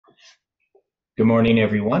Good morning,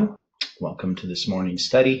 everyone. Welcome to this morning's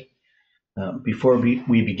study. Before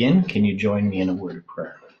we begin, can you join me in a word of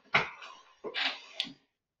prayer?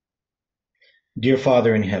 Dear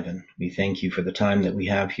Father in heaven, we thank you for the time that we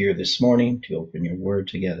have here this morning to open your word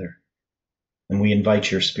together. And we invite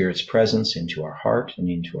your Spirit's presence into our heart and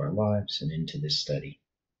into our lives and into this study.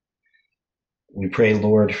 We pray,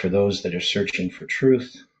 Lord, for those that are searching for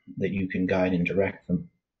truth, that you can guide and direct them.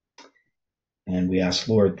 And we ask,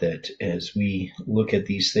 Lord, that as we look at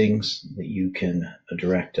these things, that you can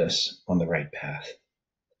direct us on the right path.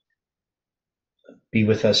 Be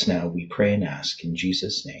with us now, we pray and ask in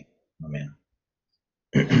Jesus' name. Amen.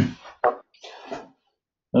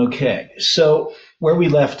 Okay, so where we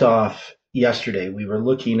left off yesterday, we were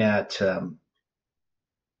looking at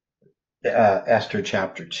Esther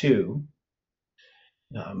chapter 2.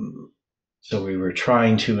 So we were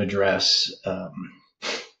trying to address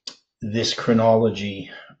this chronology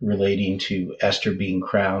relating to Esther being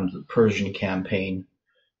crowned, the Persian campaign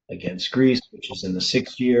against Greece, which is in the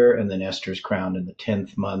 6th year, and then Esther's crowned in the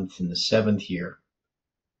 10th month in the 7th year.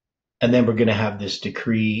 And then we're going to have this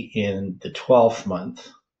decree in the 12th month.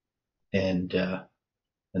 And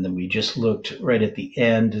then we just looked right at the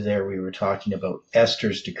end there, we were talking about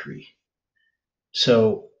Esther's decree.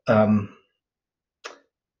 So,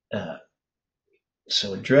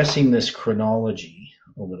 so addressing this chronology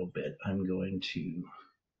a little bit, I'm going to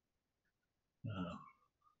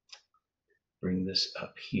bring this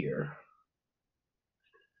up here.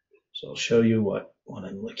 So I'll show you what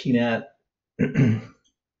I'm looking at.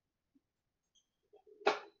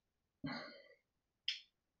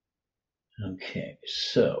 Okay,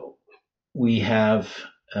 so we have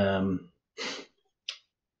in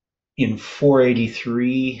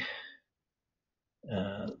 483,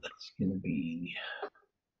 that's going to be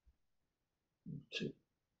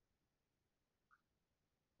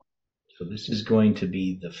so this is going to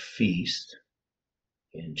be the feast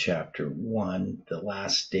in chapter 1, the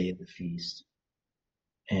last day of the feast,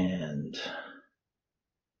 and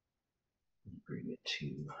bring it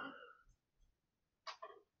to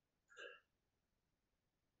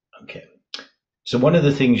okay. So one of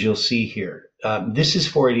the things you'll see here, this is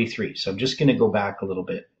 483. So I'm just going to go back a little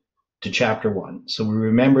bit to chapter 1. So we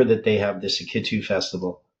remember that they have this Akitu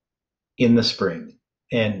festival in the spring.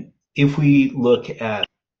 And if we look at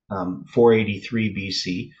 483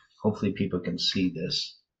 BC, hopefully people can see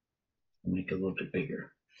this. I'll make it a little bit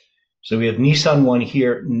bigger. So we have Nisan 1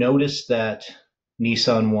 here. Notice that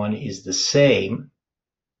Nisan 1 is the same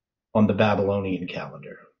on the Babylonian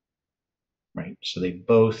calendar, right? So they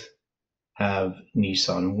both have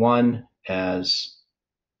Nisan 1 as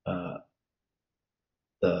the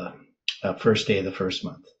first day of the first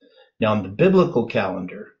month. Now, on the biblical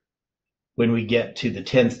calendar, when we get to the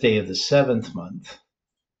 10th day of the 7th month,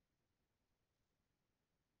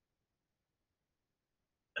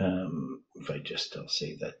 I'll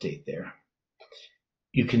save that date there.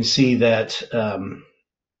 You can see that, and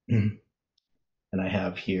I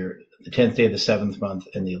have here the 10th day of the 7th month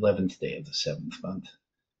and the 11th day of the 7th month,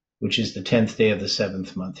 which is the 10th day of the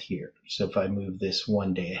 7th month here. So if I move this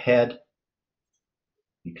one day ahead,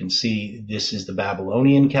 you can see this is the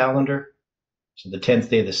Babylonian calendar. So the 10th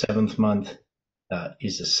day of the 7th month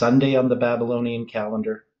is a Sunday on the Babylonian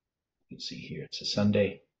calendar. You can see here it's a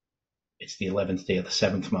Sunday. It's the 11th day of the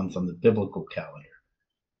 7th month on the biblical calendar.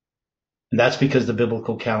 And that's because the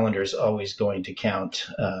biblical calendar is always going to count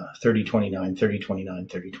 3029, 3029,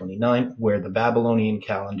 3029, where the Babylonian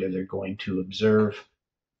calendar, they're going to observe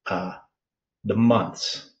the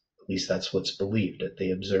months. At least that's what's believed, that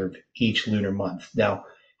they observe each lunar month. Now,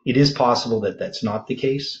 it is possible that that's not the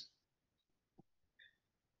case.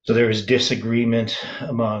 So there is disagreement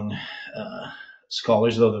among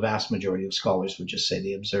scholars, though the vast majority of scholars would just say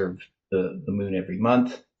they observe the moon every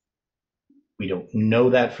month. We don't know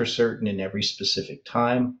that for certain in every specific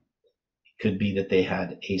time. It could be that they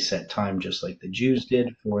had a set time just like the Jews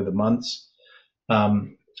did for the months.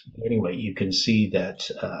 Anyway, you can see that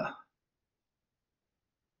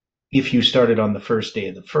if you started on the first day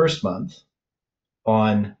of the first month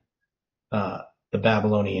on the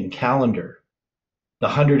Babylonian calendar, the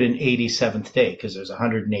 187th day, because there's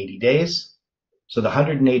 180 days, so the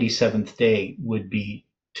 187th day would be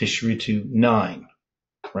Tishritu 9,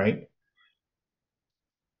 right?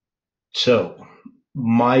 So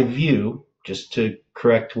my view, just to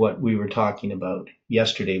correct what we were talking about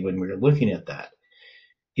yesterday when we were looking at that,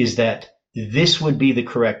 is that this would be the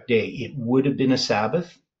correct day. It would have been a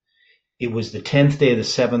Sabbath. It was the 10th day of the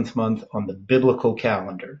 7th month on the biblical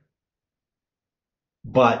calendar,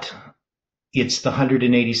 but it's the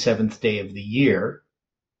 187th day of the year.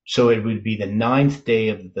 So it would be the 9th day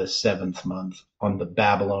of the 7th month on the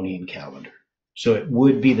Babylonian calendar. So it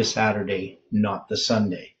would be the Saturday, not the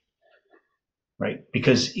Sunday, right?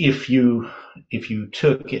 Because if you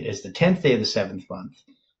took it as the 10th day of the 7th month,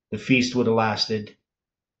 the feast would have lasted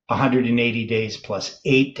 180 days plus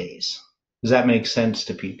 8 days. Does that make sense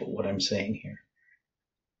to people, what I'm saying here?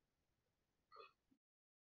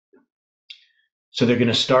 So they're going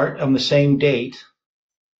to start on the same date,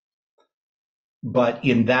 but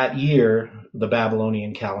in that year, the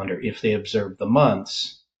Babylonian calendar, if they observe the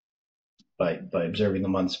months, by observing the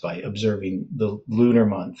months, by observing the lunar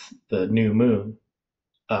month, the new moon,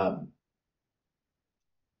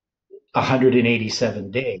 187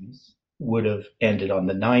 days would have ended on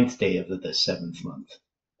the 9th day of the 7th month,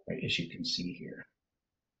 right, as you can see here.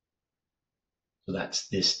 So that's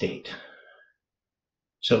this date.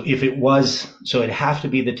 So if it was, so it'd have to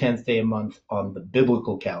be the 10th day a month on the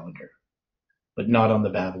biblical calendar, but not on the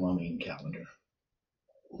Babylonian calendar.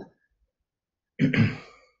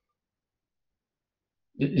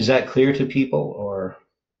 Is that clear to people, or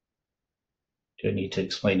do I need to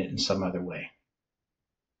explain it in some other way?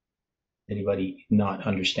 Anybody not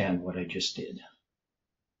understand what I just did?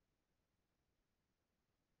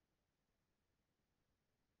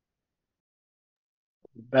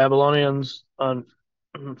 Babylonians on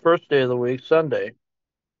first day of the week, Sunday.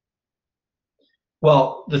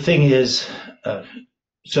 Well, the thing is,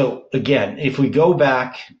 so again, if we go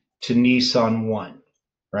back to Nisan 1,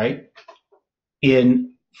 right,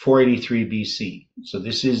 in 483 BC, so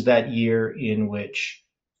this is that year in which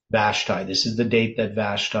Vashti, this is the date that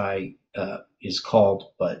Vashti is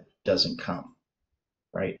called but doesn't come,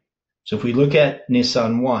 right? So if we look at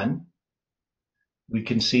Nisan 1, we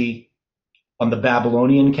can see on the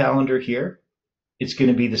Babylonian calendar here, it's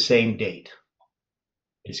going to be the same date.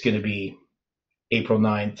 It's going to be April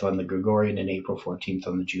 9th on the Gregorian and April 14th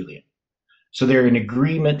on the Julian. So they're in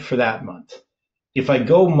agreement for that month. If I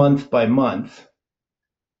go month by month,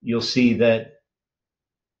 you'll see that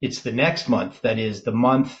it's the next month, that is the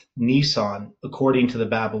month Nisan, according to the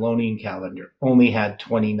Babylonian calendar, only had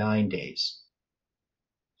 29 days.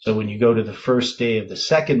 So when you go to the first day of the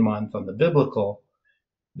second month on the biblical,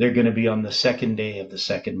 they're going to be on the second day of the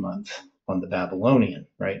second month on the Babylonian,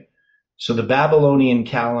 right? So the Babylonian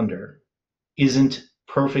calendar isn't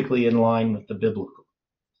perfectly in line with the biblical.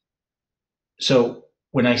 So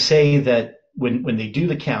when I say that when they do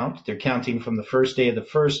the count, they're counting from the first day of the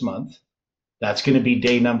first month, that's going to be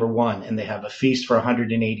day number 1, and they have a feast for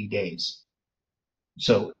 180 days.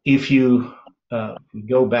 So if you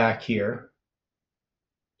go back here,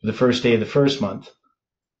 the first day of the first month,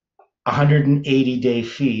 180-day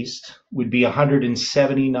feast would be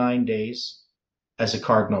 179 days as a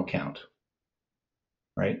cardinal count,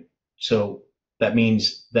 right? So that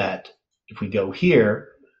means that if we go here,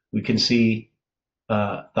 we can see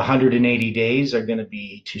the 180 days are going to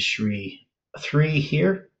be Tishri 3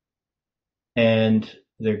 here, and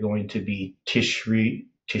they're going to be Tishri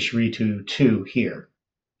 2 here.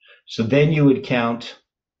 So then you would count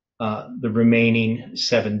the remaining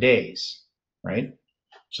 7 days, right?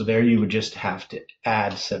 So there you would just have to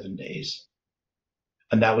add 7 days.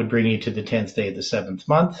 And that would bring you to the 10th day of the 7th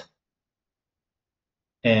month.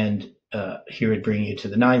 And here would bring you to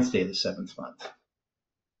the 9th day of the 7th month.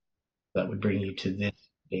 That would bring you to this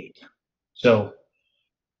date. So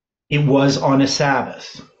it was on a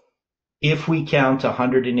Sabbath. If we count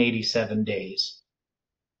 187 days,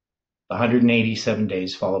 187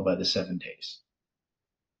 days followed by the 7 days.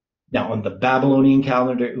 Now, on the Babylonian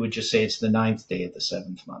calendar, it would just say it's the 9th day of the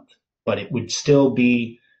 7th month, but it would still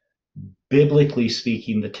be, biblically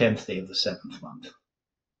speaking, the 10th day of the 7th month.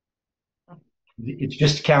 It's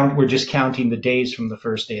just we're just counting the days from the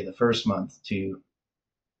first day of the first month to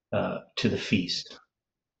the feast.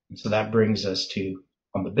 And so that brings us to,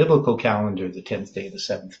 on the biblical calendar, the 10th day of the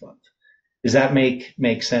 7th month. Does that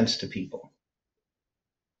make sense to people?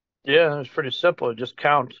 Yeah, it's pretty simple. Just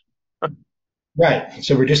count. Right.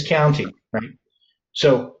 So we're just counting, right?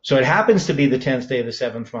 So it happens to be the 10th day of the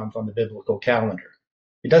 7th month on the biblical calendar.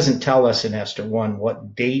 It doesn't tell us in Esther 1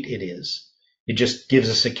 what date it is. It just gives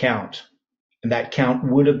us a count. And that count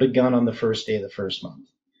would have begun on the first day of the first month.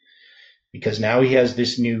 Because now he has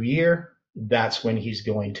this new year, that's when he's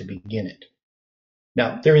going to begin it.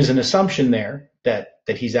 Now, there is an assumption there that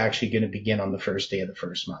he's actually going to begin on the first day of the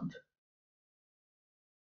first month.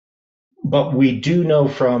 But we do know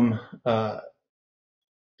from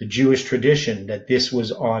the Jewish tradition that this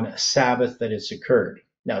was on a Sabbath that it's occurred.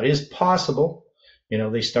 Now, it is possible,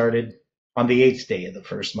 they started on the 8th day of the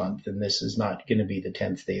first month, and this is not going to be the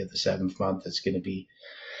 10th day of the 7th month. It's going to be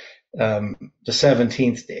the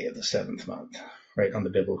 17th day of the 7th month. right, on the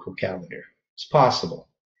biblical calendar. It's possible,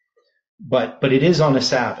 but it is on a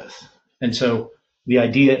Sabbath, and so the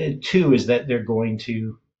idea too is that they're going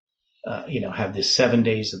to, have this 7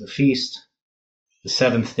 days of the feast. The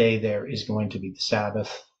seventh day there is going to be the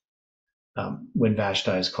Sabbath, when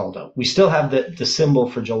Vashti is called out. We still have the symbol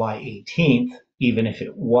for July 18th, even if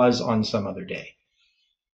it was on some other day.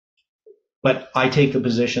 But I take the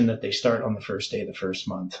position that they start on the first day of the first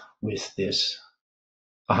month with this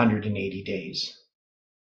 180 days.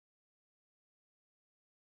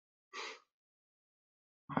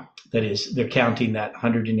 That is, they're counting that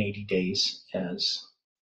 180 days as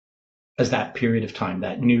that period of time,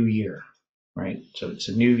 that new year, right? So it's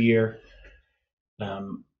a new year.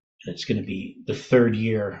 It's going to be the third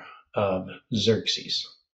year of Xerxes.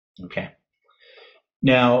 Okay.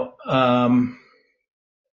 Now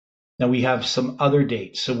we have some other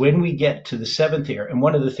dates. So when we get to the seventh year, and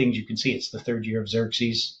one of the things you can see, it's the third year of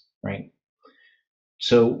Xerxes, right?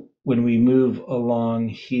 So when we move along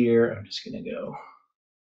here, I'm just going to go.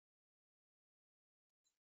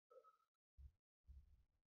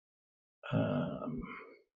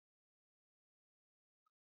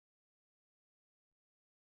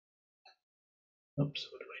 Oops,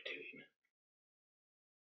 what am I doing?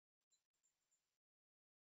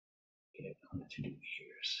 Okay, I want to do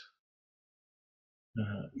years.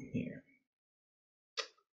 Here.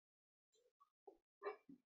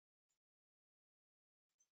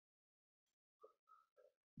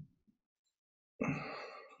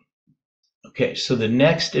 Okay, so the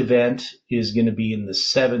next event is going to be in the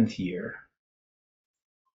seventh year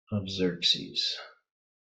of Xerxes.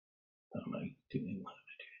 What am I doing?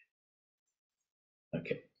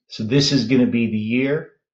 Okay, so this is going to be the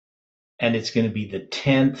year, and it's going to be the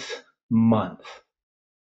 10th month,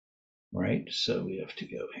 right? So we have to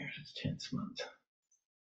go here to the 10th month.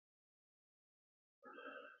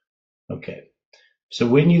 Okay, so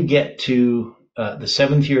when you get to the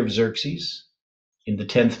seventh year of Xerxes in the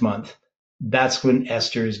 10th month, that's when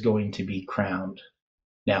Esther is going to be crowned.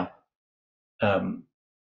 Now,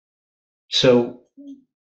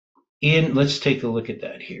 let's take a look at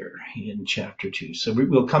that here in chapter 2. So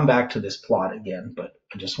we'll come back to this plot again, but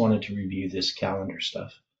I just wanted to review this calendar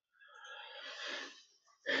stuff.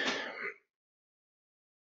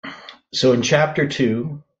 So in chapter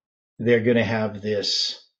 2, they're going to have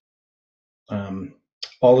this,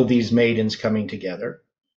 all of these maidens coming together,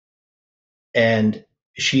 and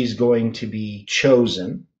she's going to be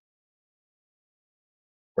chosen,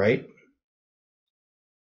 right?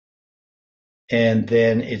 And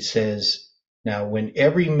then it says, now when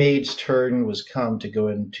every maid's turn was come to go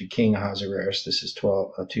into King Ahasuerus, this is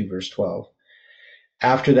 2 verse 12,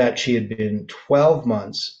 after that she had been 12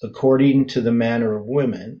 months, according to the manner of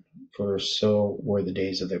women, for so were the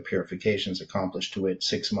days of their purifications accomplished, to wit,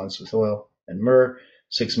 6 months with oil and myrrh,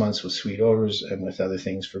 6 months with sweet odors, and with other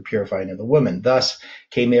things for purifying of the woman. Thus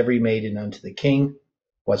came every maiden unto the king.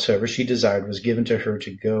 Whatsoever she desired was given to her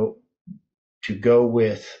to go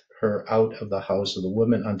with her out of the house of the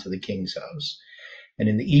woman unto the king's house. And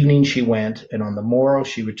in the evening she went, and on the morrow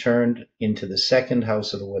she returned into the second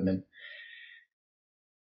house of the women,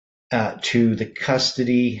 to the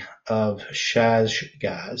custody of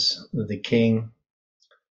Shashgaz, the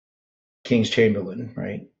king's chamberlain,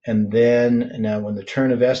 right? And then, now when the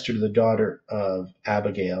turn of Esther, the daughter of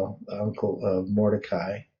Abigail, the uncle of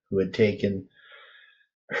Mordecai, who had taken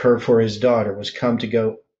her for his daughter, was come to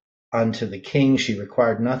go unto the king, she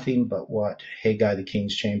required nothing but what Haggai, the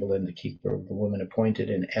king's chamberlain, the keeper of the woman, appointed,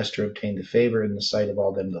 and Esther obtained the favor in the sight of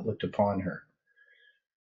all them that looked upon her.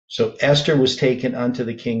 So Esther was taken unto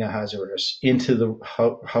the king Ahasuerus into the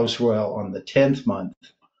house royal on the 10th month,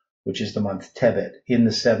 which is the month Tebet, in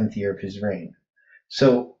the 7th year of his reign.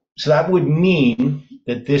 So that would mean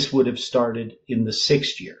that this would have started in the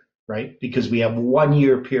 6th year, right? Because we have 1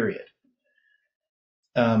 year period.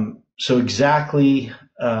 So exactly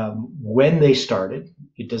when they started,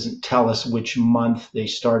 it doesn't tell us which month they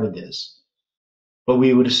started this, but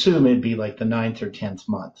we would assume it'd be like the 9th or 10th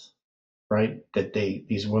month, right? That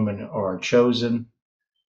these women are chosen,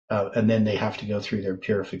 and then they have to go through their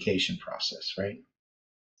purification process, right?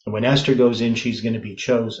 And when Esther goes in, she's going to be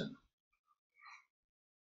chosen.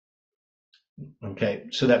 Okay,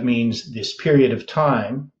 so that means this period of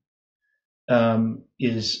time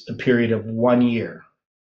is a period of 1 year,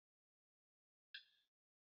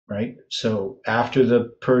 right? So after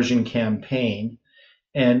the Persian campaign,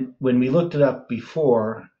 and when we looked it up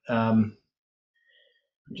before, I'm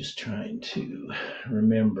just trying to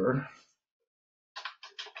remember.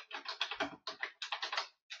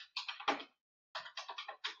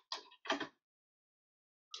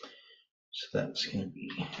 So that's going to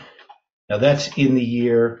be Now that's in the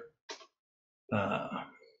year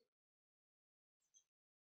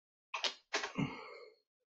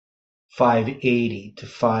 580 to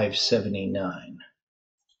 579,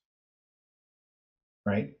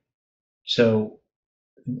 right? So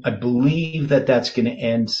I believe that that's going to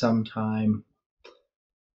end sometime.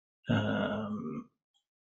 I'm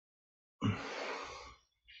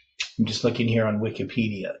just looking here on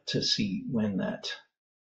Wikipedia to see when that.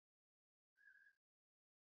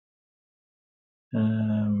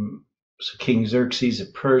 So King Xerxes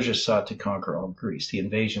of Persia sought to conquer all Greece. The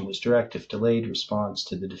invasion was direct, if delayed, response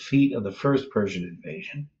to the defeat of the first Persian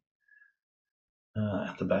invasion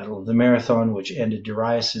at the Battle of the Marathon, which ended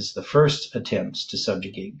Darius's the first attempts to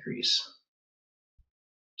subjugate Greece.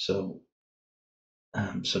 So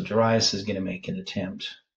Darius is going to make an attempt.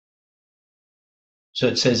 So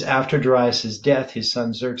it says, after Darius's death, his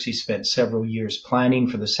son Xerxes spent several years planning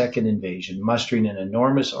for the second invasion, mustering an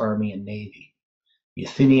enormous army and navy. The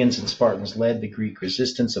Athenians and Spartans led the Greek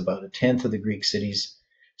resistance. About a tenth of the Greek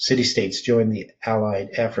city-states joined the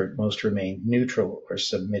allied effort. Most remained neutral or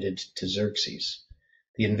submitted to Xerxes.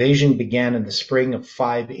 The invasion began in the spring of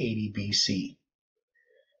 580 BC.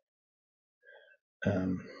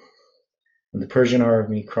 When the Persian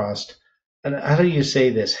army crossed, and how do you say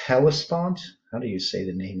this? Hellespont? How do you say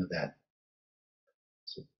the name of that?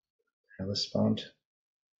 Hellespont?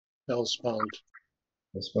 Hellespont.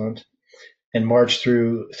 Hellespont? And marched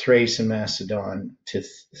through Thrace and Macedon to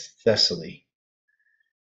Thessaly.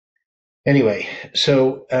 Anyway,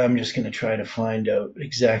 so I'm just going to try to find out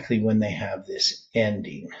exactly when they have this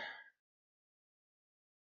ending.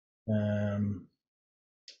 There's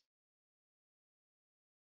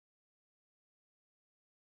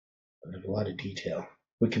a lot of detail.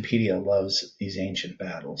 Wikipedia loves these ancient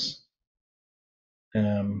battles.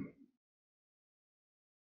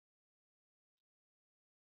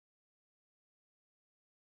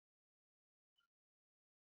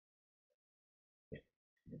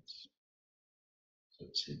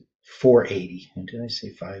 It's in 480. And did I say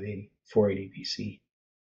 580? 480 BC.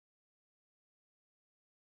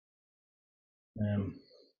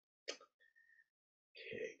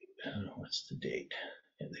 Okay, what's the date?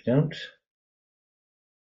 Yeah, they don't.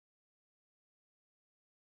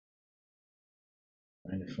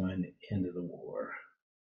 Trying to find the end of the war.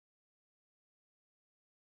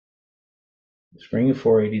 In the spring of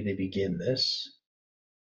 480, they begin this.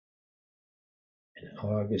 In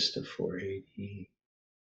August of 480,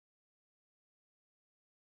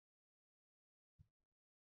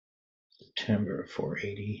 September of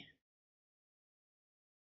 480.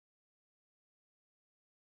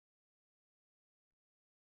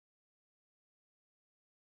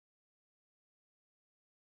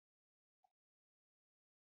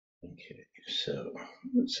 Okay, so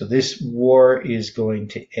this war is going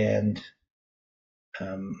to end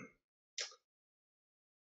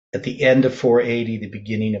at the end of 480, the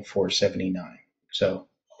beginning of 479. So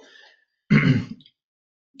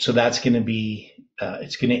that's going to be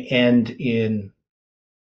it's going to end in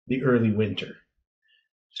the early winter.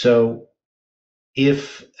 So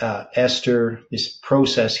if Esther, this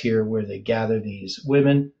process here where they gather these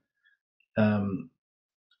women,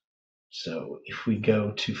 so if we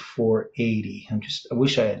go to 480, I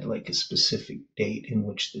wish I had like a specific date in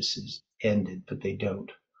which this is ended, but they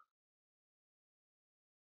don't.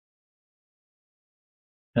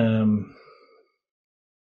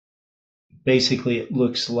 Basically, it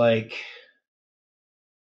looks like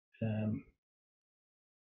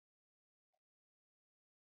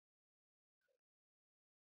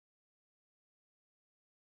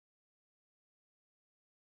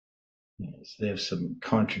yes, they have some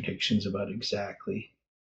contradictions about exactly.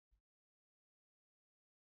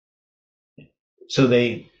 So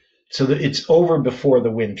it's over before the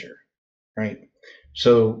winter, right?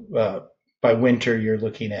 So by winter, you're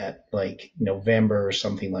looking at like November or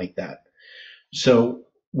something like that. So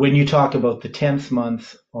when you talk about the 10th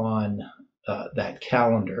month on that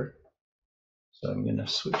calendar, so I'm going to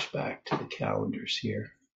switch back to the calendars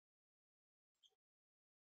here.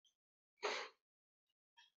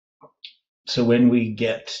 So when we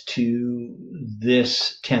get to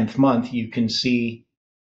this 10th month, you can see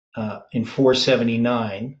in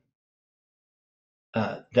 479,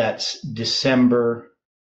 that's December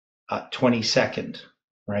 22nd,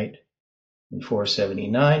 right? In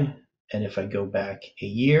 479. And if I go back a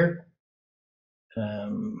year,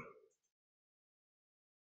 so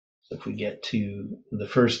if we get to the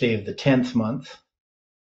first day of the 10th month,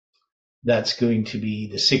 that's going to be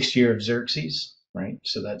the 6th year of Xerxes, right?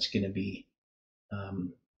 So that's going to be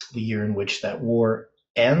the year in which that war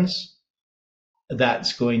ends.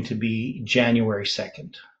 That's going to be January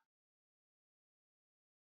 2nd.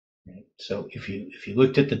 Right? So if you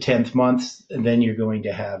looked at the 10th month, then you're going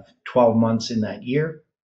to have 12 months in that year.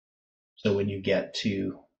 So when you get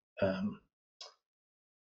to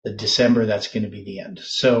the December, that's going to be the end.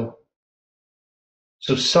 So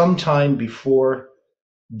sometime before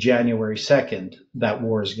January 2nd, that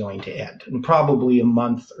war is going to end, and probably a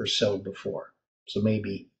month or so before. So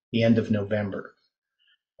maybe the end of November.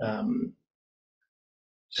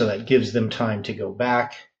 So that gives them time to go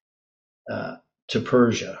back to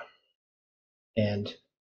Persia. And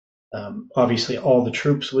obviously all the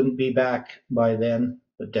troops wouldn't be back by then,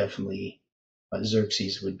 but definitely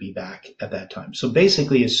Xerxes would be back at that time. So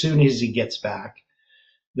basically, as soon as he gets back,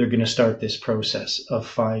 they're going to start this process of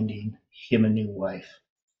finding him a new wife.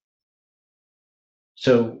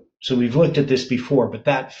 So we've looked at this before, but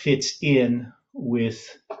that fits in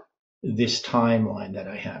with this timeline that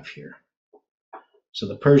I have here. So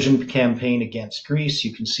the Persian campaign against Greece,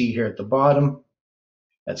 you can see here at the bottom,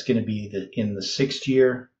 that's going to be in the 6th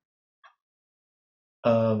year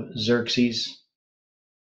of Xerxes.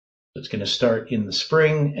 So it's going to start in the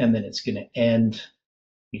spring, and then it's going to end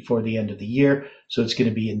before the end of the year. So it's going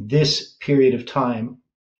to be in this period of time,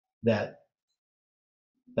 that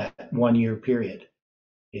 1 year period,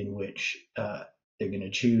 in which they're going to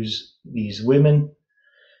choose these women.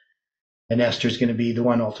 And Esther's going to be the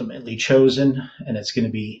one ultimately chosen, and it's going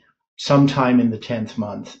to be sometime in the 10th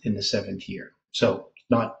month in the 7th year. So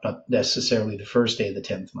not necessarily the first day of the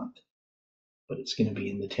 10th month, but it's going to be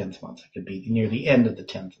in the 10th month. It could be near the end of the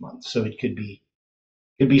 10th month. So it could be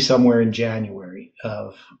somewhere in January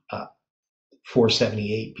of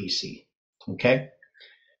 478 BC. Okay?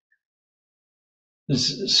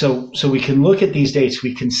 So we can look at these dates.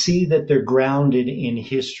 We can see that they're grounded in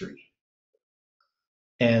history.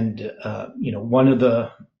 And one of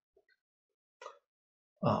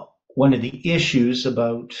the issues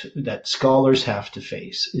about that scholars have to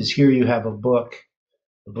face is, here you have a book,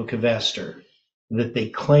 the Book of Esther, that they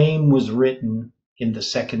claim was written in the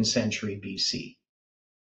 2nd century BC.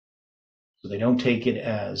 So they don't take it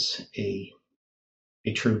as a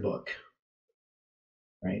true book,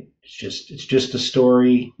 right? It's just a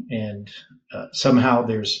story, and somehow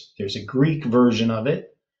there's a Greek version of it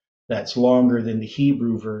that's longer than the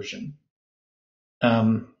Hebrew version.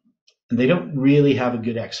 And they don't really have a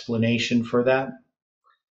good explanation for that.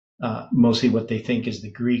 Mostly what they think is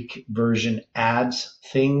the Greek version adds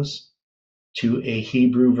things to a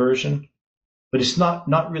Hebrew version, but it's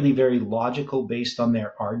not really very logical based on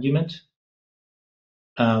their argument.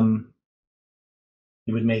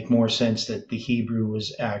 It would make more sense that the Hebrew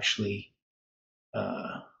was actually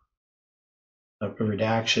a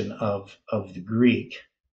redaction of the Greek.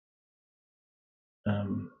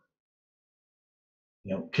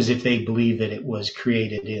 Because if they believe that it was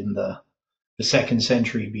created in the 2nd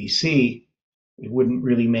century BC, it wouldn't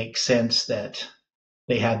really make sense that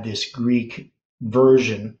they had this Greek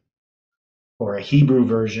version or a Hebrew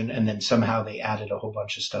version, and then somehow they added a whole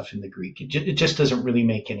bunch of stuff in the Greek. It just doesn't really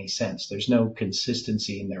make any sense. There's no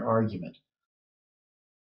consistency in their argument.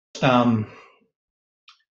 But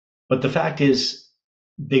the fact is,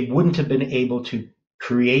 they wouldn't have been able to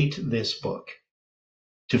create this book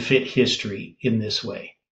to fit history in this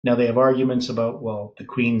way. Now, they have arguments about, well, the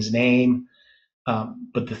queen's name,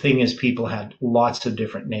 but the thing is, people had lots of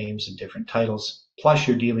different names and different titles. Plus,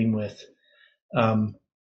 you're dealing with,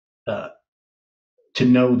 to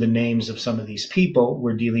know the names of some of these people,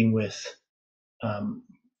 we're dealing with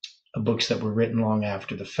books that were written long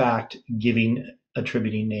after the fact,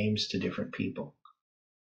 attributing names to different people.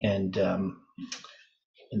 And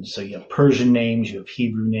so you have Persian names, you have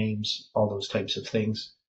Hebrew names, all those types of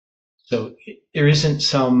things. So there isn't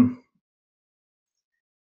some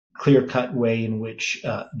clear-cut way in which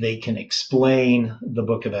they can explain the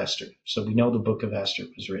Book of Esther. So we know the Book of Esther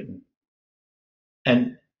was written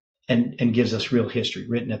and gives us real history,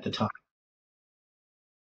 written at the time.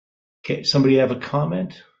 Okay, somebody have a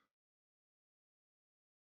comment?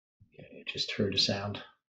 Okay, I just heard a sound.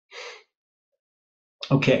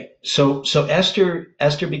 Okay, so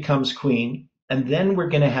Esther becomes queen, and then we're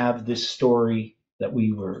going to have this story that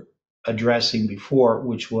we were addressing before,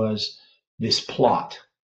 which was this plot.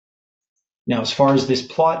 Now, as far as this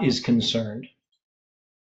plot is concerned,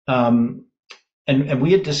 and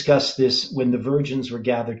we had discussed this when the virgins were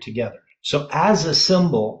gathered together. So as a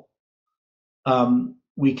symbol,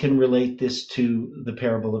 we can relate this to the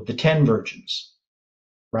parable of the 10 virgins,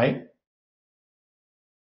 right?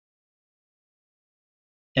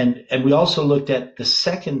 And we also looked at the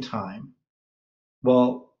second time.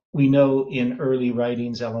 Well, we know in early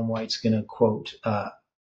writings, Ellen White's going to quote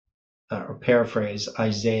or paraphrase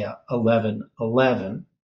Isaiah 11:11,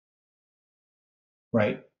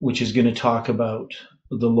 right? which is going to talk about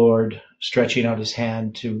the Lord stretching out his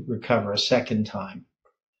hand to recover a second time.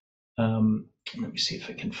 Let me see if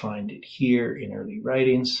I can find it here in early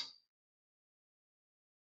writings.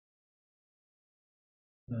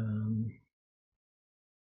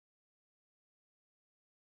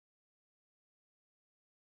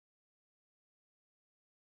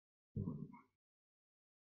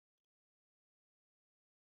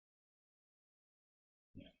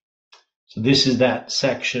 So this is that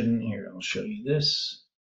section here. I'll show you this.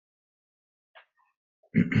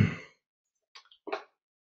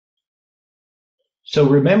 So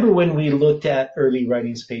remember when we looked at early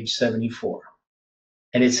writings, page 74,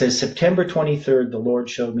 and it says September 23rd, the Lord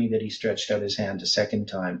showed me that he stretched out his hand a second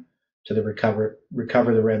time to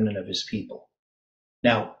recover the remnant of his people.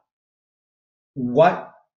 Now,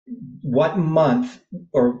 what month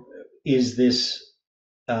or is this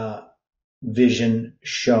vision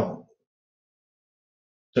shown?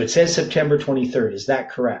 So it says September 23rd. Is that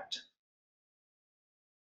correct?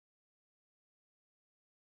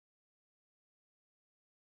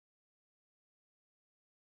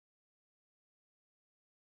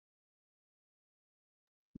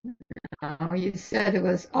 You said it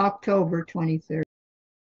was October 23rd.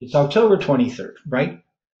 It's October 23rd, right?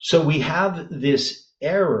 So we have this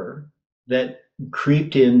error that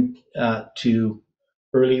creeped in to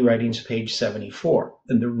early writings, page 74.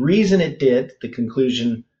 And the reason it did, the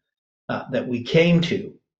conclusion that we came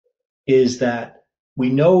to, is that we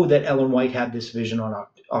know that Ellen White had this vision on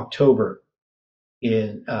October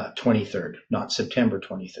in 23rd, not September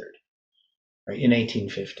 23rd, right, in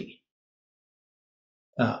 1850.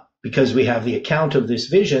 Because we have the account of this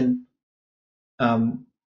vision,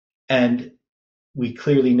 and we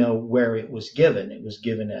clearly know where it was given. It was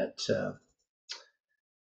given at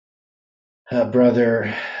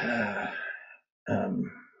Brother,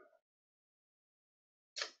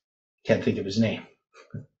 can't think of his name.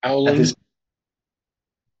 Howland.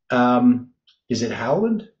 Is it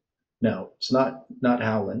Howland? No, it's not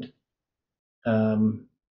Howland. I'll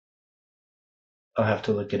have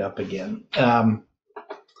to look it up again.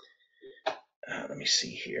 Let me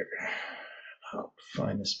see here. I'll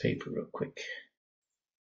find this paper real quick.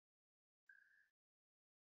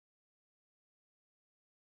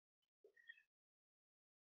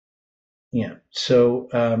 Yeah, so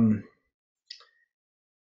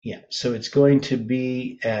so it's going to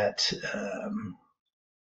be at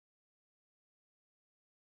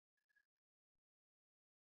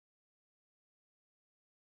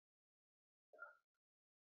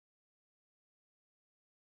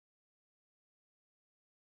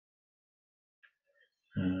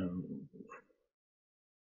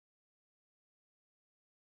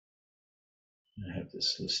I have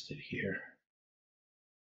this listed here.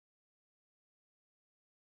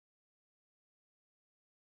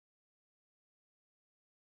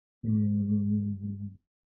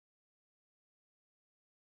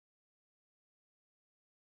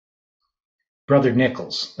 Brother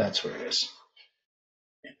Nichols, that's where it is.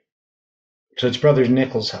 So it's Brother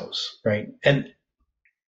Nichols' house, right? And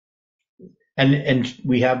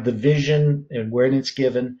we have the vision and when it's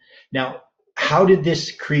given. Now, how did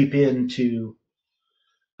this creep into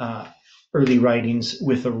early writings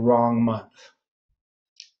with a wrong month?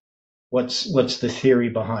 What's the theory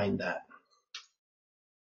behind that?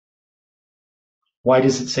 Why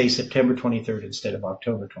does it say September 23rd instead of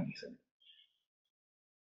October 23rd?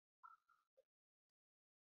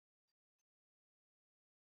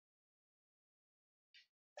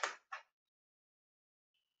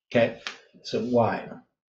 Okay, so why?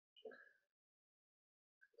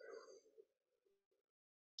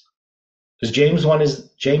 Because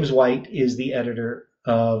James White is the editor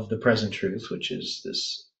of The Present Truth, which is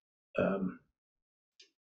this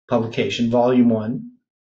publication, volume 1,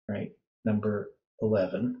 right, number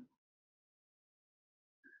 11.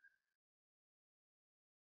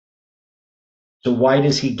 So why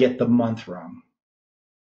does he get the month wrong?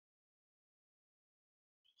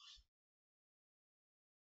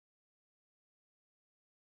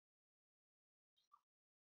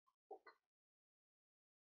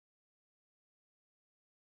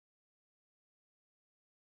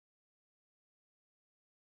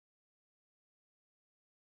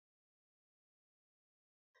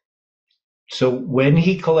 So when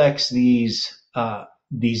he collects these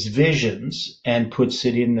visions and puts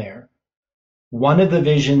it in there, one of the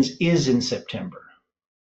visions is in September.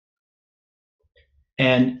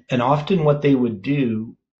 And often what they would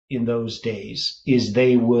do in those days is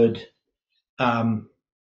they wouldn't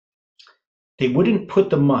put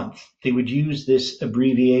the month. They would use this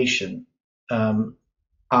abbreviation,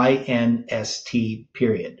 INST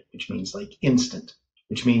period, which means like instant,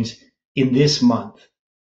 which means in this month.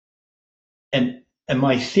 And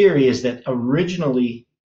my theory is that originally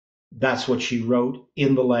that's what she wrote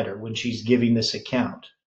in the letter when she's giving this account.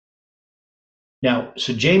 Now,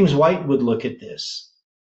 so James White would look at this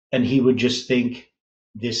and he would just think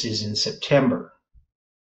this is in September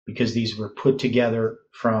because these were put together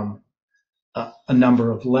from a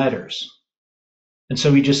number of letters. And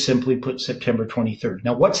so he just simply put September 23rd.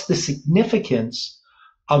 Now, what's the significance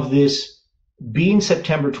of this being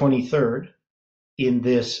September 23rd in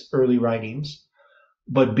this early writings,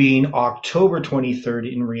 but being October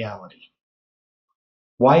 23rd in reality?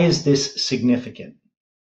 Why is this significant?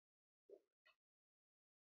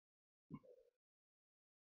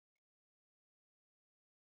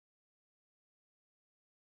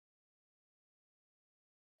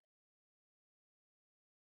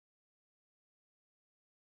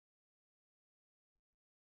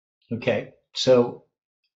 Okay, so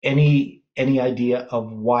any idea of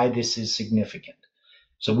why this is significant?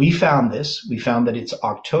 So we found this. We found that it's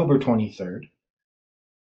October 23rd.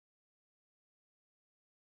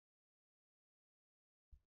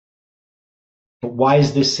 But why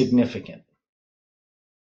is this significant?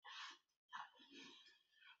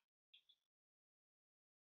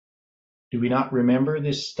 Do we not remember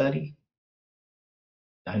this study?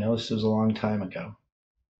 I know this was a long time ago.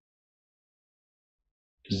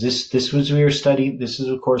 Because this was we were studying. This is,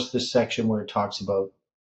 of course, this section where it talks about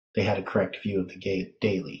they had a correct view of the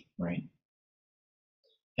daily, right?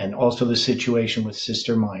 And also the situation with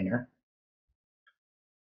Sister Minor.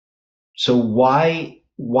 So why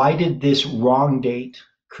did this wrong date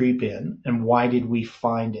creep in, and why did we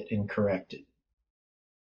find it and correct it?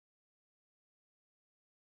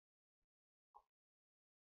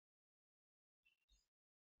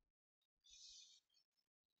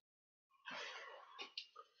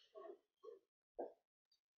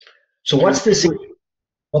 So what's this?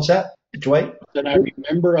 What's that, Dwight? That I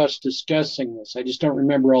remember us discussing this. I just don't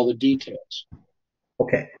remember all the details.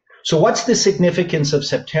 Okay. So what's the significance of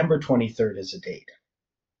September 23rd as a date?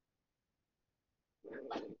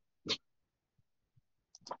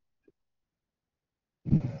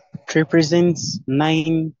 It represents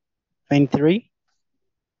 923.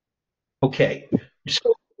 Okay.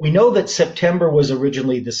 So we know that September was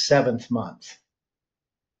originally the 7th month,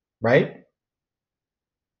 right?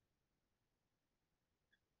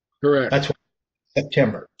 Correct. That's what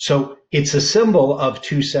September. So it's a symbol of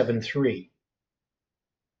 273.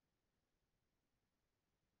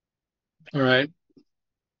 All right.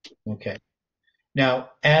 Okay.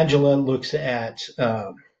 Now, Angela looks at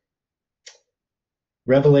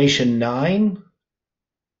Revelation 9.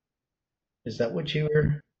 Is that what you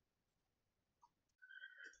were?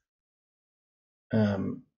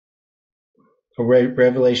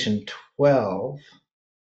 Revelation 12,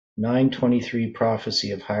 9:23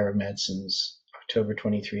 prophecy of Hiram Edson's October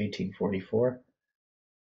 23, 1844.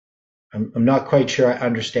 I'm not quite sure I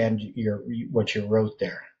understand what you wrote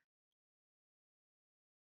there.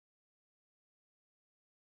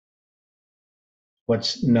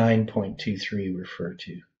 What's 9.23 refer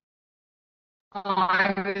to?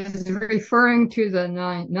 I was referring to the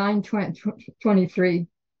 923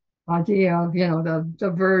 idea of,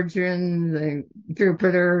 the Virgin, the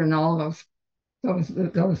Jupiter, and all those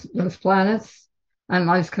planets, and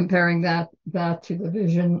I was comparing that to the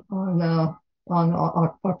vision on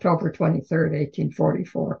October 23rd,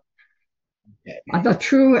 1844. Okay. The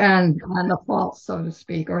true and the false, so to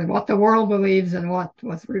speak, or what the world believes and what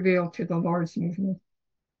was revealed to the Lord's movement.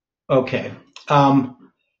 Okay.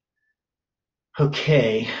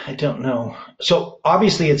 Okay, I don't know. So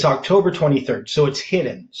obviously it's October 23rd, so it's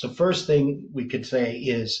hidden. So first thing we could say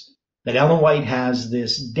is that Ellen White has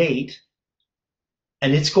this date,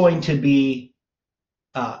 and it's going to be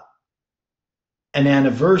an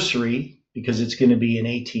anniversary because it's going to be in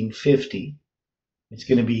 1850. It's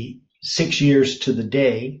going to be 6 years to the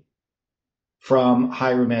day from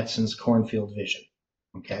Hiram Edson's cornfield vision.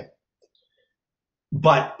 Okay.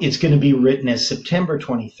 But it's going to be written as September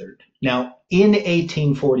 23rd. Now, in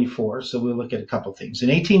 1844, so we'll look at a couple things. In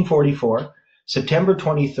 1844, September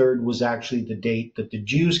 23rd was actually the date that the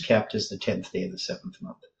Jews kept as the 10th day of the 7th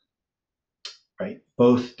month. Right?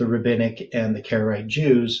 Both the Rabbinic and the Karaite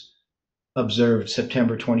Jews observed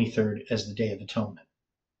September 23rd as the Day of Atonement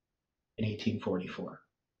in 1844.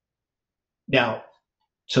 Now,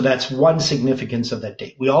 so that's one significance of that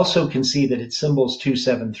date. We also can see that it symbols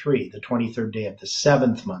 273, the 23rd day of the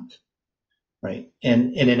 7th month, right?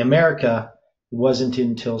 And in America, it wasn't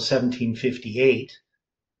until 1758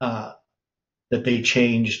 that they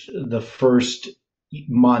changed the first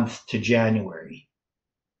month to January,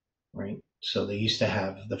 right? So they used to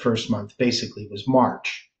have the first month basically was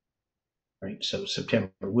March, right? So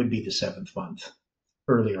September would be the 7th month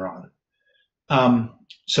earlier on.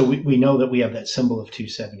 So we know that we have that symbol of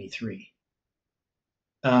 273.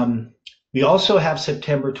 We also have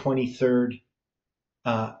September 23rd,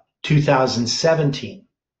 2017.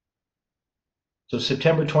 So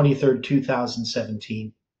September 23rd,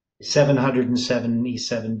 2017,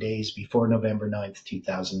 777 days before November 9th,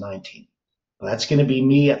 2019. Well, that's going to be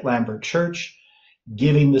me at Lambert Church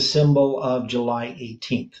giving the symbol of July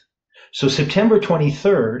 18th. So September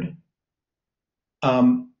 23rd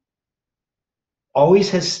always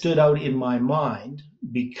has stood out in my mind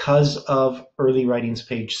because of early writings,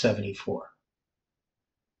 page 74.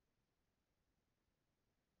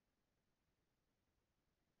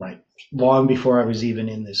 Right. Long before I was even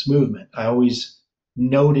in this movement, I always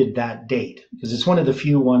noted that date because it's one of the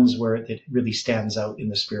few ones where it really stands out in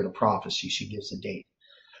the spirit of prophecy. She gives a date.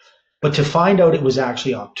 But to find out it was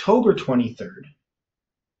actually October 23rd,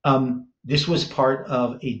 this was part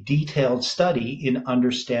of a detailed study in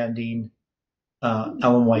understanding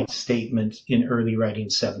Ellen White's statement in early writing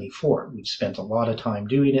 74. We've spent a lot of time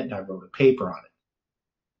doing it, and I wrote a paper on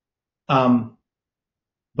it.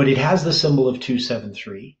 But it has the symbol of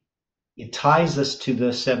 273. It ties us to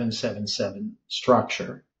the 777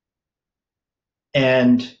 structure.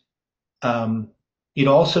 And it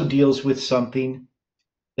also deals with something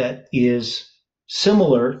that is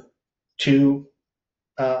similar to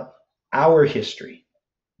our history,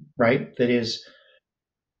 right? That is,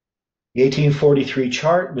 the 1843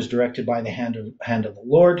 chart was directed by the hand of the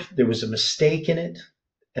Lord. There was a mistake in it,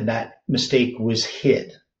 and that mistake was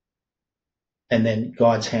hid. And then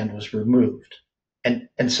God's hand was removed.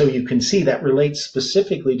 And so you can see that relates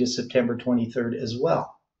specifically to September 23rd as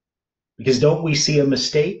well. Because don't we see a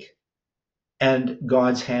mistake and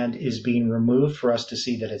God's hand is being removed for us to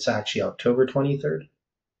see that it's actually October 23rd?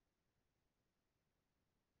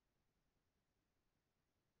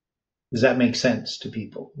 Does that make sense to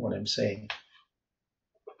people, what I'm saying?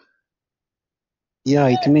 Yeah,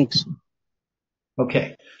 it makes.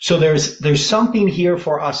 Okay, so there's something here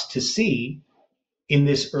for us to see in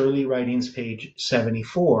this early writings, page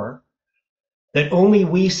 74, that only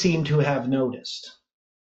we seem to have noticed.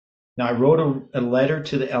 Now, I wrote a letter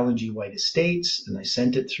to the Ellen G. White Estates, and I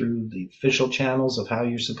sent it through the official channels of how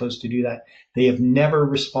you're supposed to do that. They have never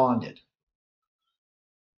responded.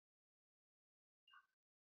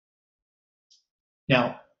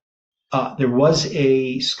 Now, there was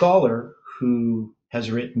a scholar who has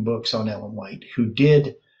written books on Ellen White who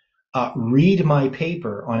did read my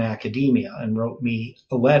paper on academia and wrote me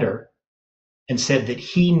a letter and said that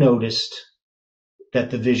he noticed that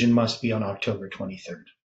the vision must be on October 23rd.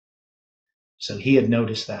 So he had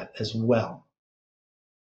noticed that as well.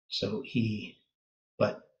 So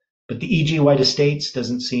but the E.G. White Estates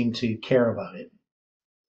doesn't seem to care about it,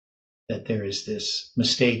 that there is this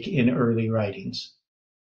mistake in early writings.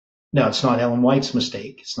 Now, it's not Ellen White's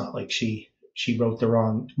mistake. It's not like she wrote the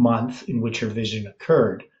wrong month in which her vision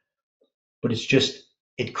occurred, but it's just,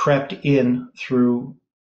 it crept in through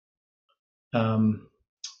the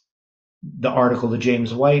article that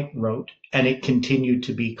James White wrote, and it continued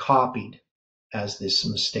to be copied as this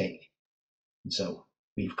mistake. And so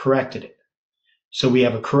we've corrected it. So we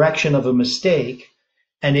have a correction of a mistake,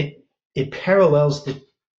 and it parallels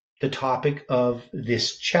the topic of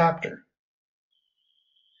this chapter.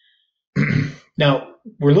 Now,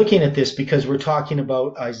 we're looking at this because we're talking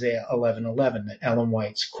about Isaiah 11:11 that Ellen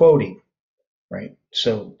White's quoting, right?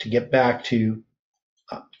 So to get back to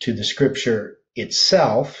the scripture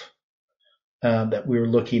itself that we were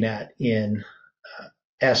looking at in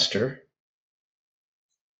Esther.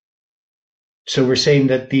 So we're saying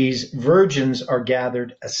that these virgins are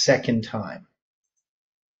gathered a second time,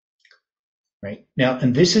 right? Now,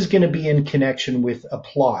 and this is going to be in connection with a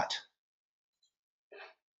plot.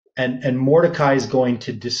 And Mordecai is going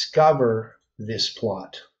to discover this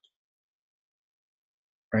plot,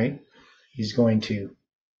 right? He's going to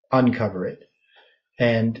uncover it.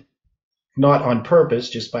 And not on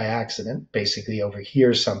purpose, just by accident, basically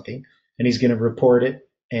overhears something, and he's going to report it,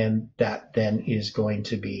 and that then is going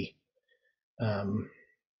to be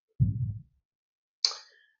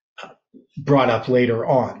brought up later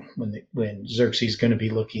on when Xerxes is going to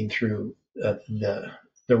be looking through the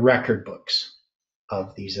record books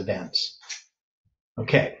of these events.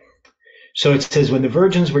 Okay, so it says, when the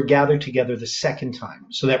virgins were gathered together the second time.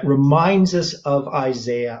 So that reminds us of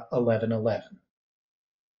Isaiah 11:11,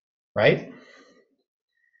 right?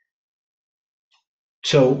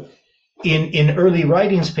 So in early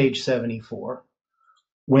writings, page 74,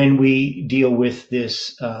 when we deal with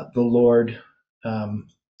this, the Lord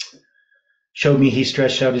showed me he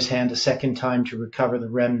stretched out his hand a second time to recover the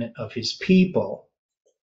remnant of his people.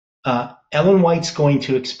 Ellen White's going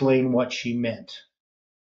to explain what she meant.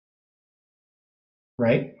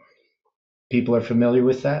 Right? People are familiar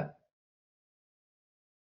with that?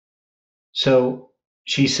 So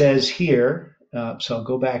she says here, so I'll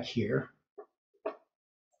go back here.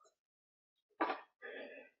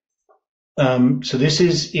 So this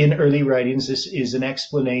is in early writings. This is an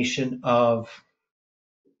explanation of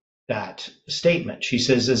that statement. She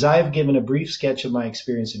says, as I have given a brief sketch of my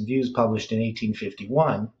experience and views published in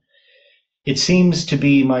 1851, it seems to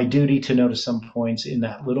be my duty to notice some points in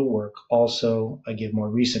that little work. Also, I give more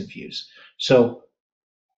recent views. So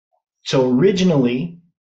originally,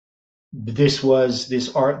 this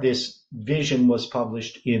vision was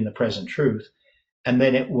published in The Present Truth, and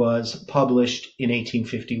then it was published in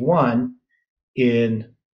 1851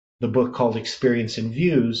 in the book called Experience and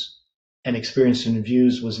Views, and Experience and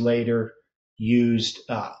Views was later used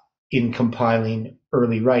in compiling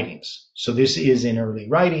early writings. So this is in early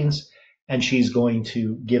writings, and she's going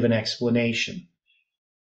to give an explanation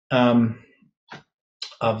of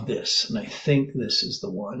this. And I think this is the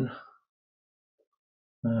one.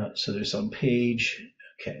 So there's on page,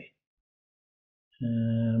 okay.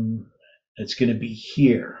 It's going to be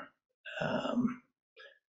here.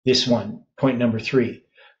 This one, point number 3.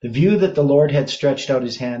 The view that the Lord had stretched out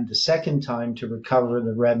his hand the second time to recover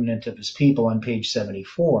the remnant of his people on page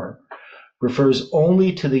 74 refers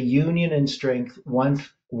only to the union and strength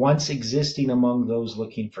once existing among those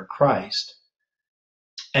looking for Christ,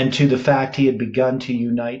 and to the fact he had begun to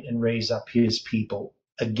unite and raise up his people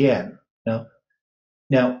again.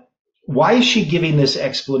 Now, why is she giving this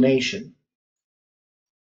explanation?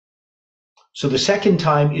 So the second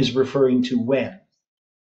time is referring to when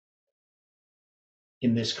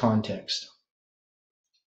in this context?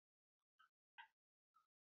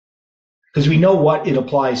 Because we know what it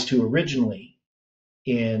applies to originally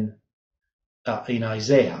in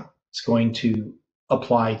Isaiah. It's going to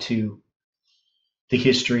apply to the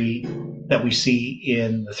history that we see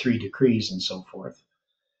in the 3 decrees and so forth,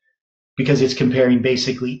 because it's comparing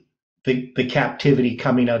basically the captivity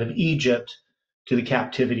coming out of Egypt to the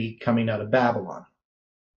captivity coming out of Babylon,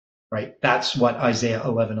 right? That's what Isaiah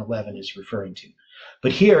 11:11 is referring to.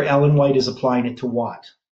 But here, Ellen White is applying it to what?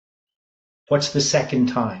 What's the second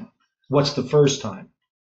time? What's the first time?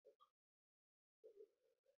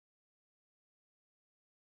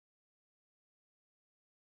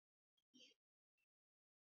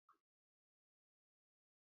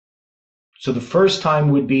 So the first time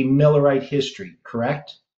would be Millerite history,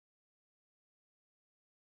 correct?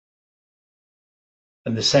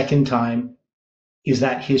 And the second time is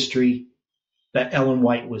that history that Ellen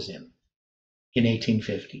White was in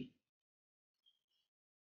 1850.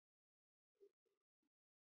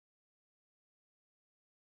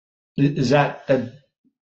 Is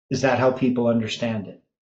that how people understand it?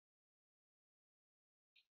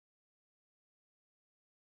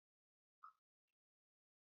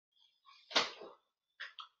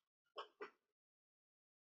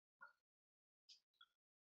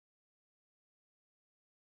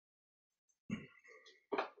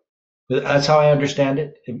 That's how I understand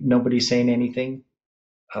it. If nobody's saying anything,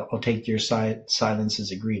 I'll take your silence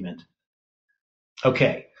as agreement.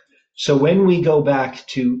 Okay, so when we go back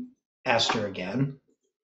to Esther again,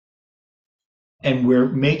 and we're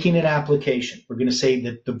making an application, we're going to say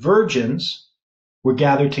that the virgins were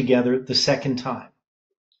gathered together the second time.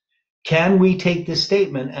 Can we take this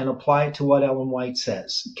statement and apply it to what Ellen White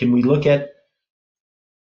says? Can we look at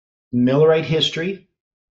Millerite history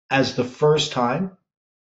as the first time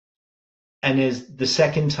and as the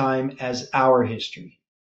second time as our history?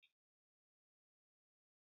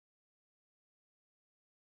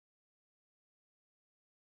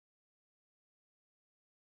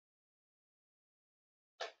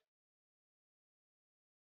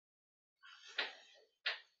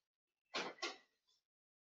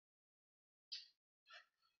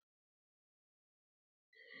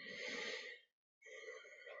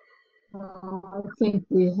 I think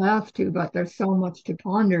we have to, but there's so much to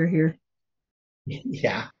ponder here.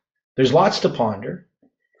 Yeah, there's lots to ponder.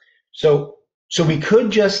 So we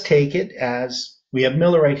could just take it as we have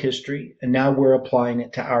Millerite history, and now we're applying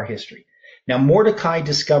it to our history. Now, Mordecai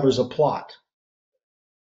discovers a plot.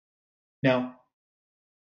 Now,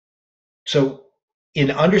 so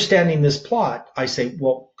in understanding this plot, I say,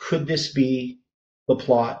 well, could this be the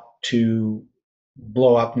plot to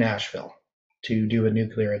blow up Nashville, to do a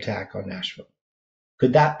nuclear attack on Nashville?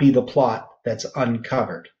 Could that be the plot that's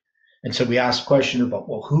uncovered? And so we ask a question about,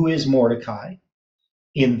 well, who is Mordecai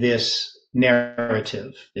in this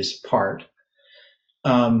narrative, this part?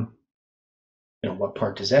 what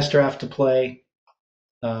part does Esther have to play?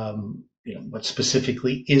 What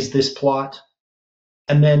specifically is this plot?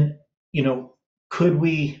 And then, could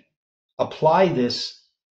we apply this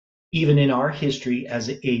even in our history as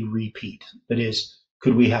a repeat? That is,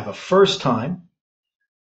 could we have a first time,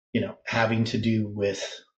 having to do with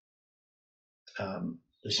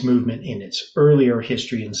this movement in its earlier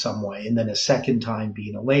history in some way, and then a second time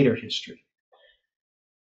being a later history?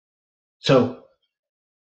 So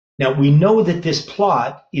now we know that this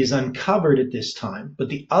plot is uncovered at this time, but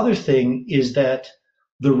the other thing is that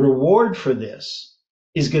the reward for this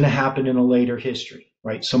is going to happen in a later history,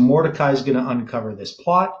 right? So Mordecai is going to uncover this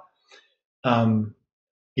plot.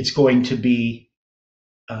 It's going to be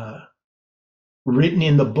written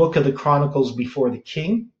in the book of the Chronicles before the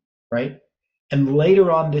king, right? And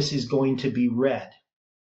later on, this is going to be read.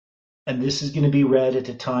 And this is going to be read at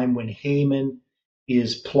a time when Haman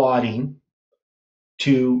is plotting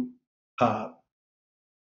to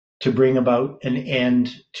bring about an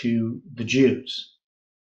end to the Jews.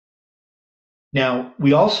 Now,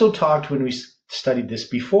 we also talked when we studied this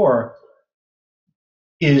before,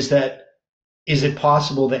 is it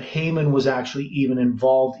possible that Haman was actually even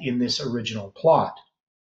involved in this original plot?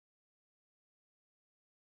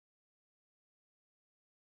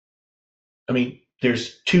 I mean,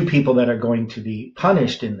 there's two people that are going to be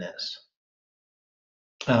punished in this.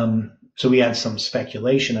 So we had some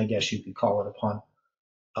speculation, I guess you could call it, upon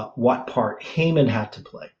what part Haman had to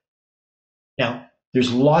play. Now,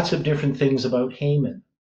 there's lots of different things about Haman,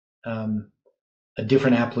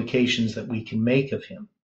 different applications that we can make of him.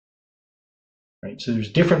 Right? So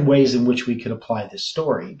there's different ways in which we could apply this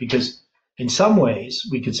story, because in some ways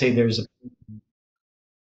we could say there's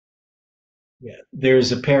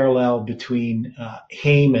a parallel between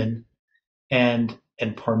Haman and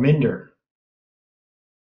Parminder,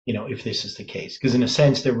 if this is the case, because in a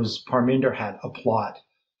sense Parminder had a plot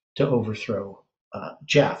to overthrow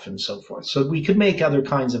Jeff and so forth. So we could make other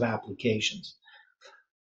kinds of applications.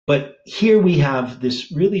 But here we have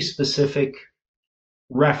this really specific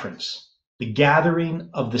reference, the gathering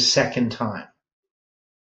of the second time.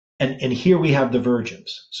 And here we have the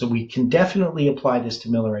virgins. So we can definitely apply this to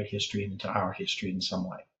Millerite history and to our history in some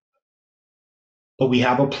way. But we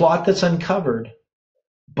have a plot that's uncovered,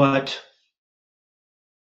 but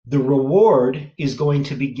the reward is going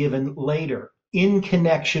to be given later in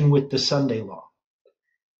connection with the Sunday law.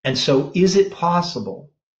 And so is it possible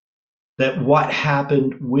that what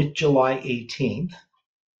happened with July 18th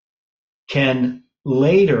can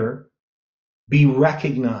later be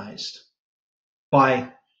recognized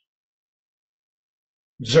by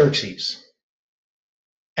Xerxes,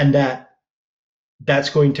 and that's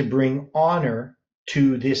going to bring honor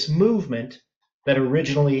to this movement that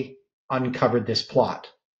originally uncovered this plot?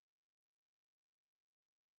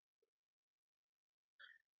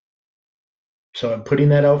 So I'm putting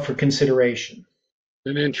that out for consideration.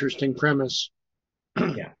 An interesting premise.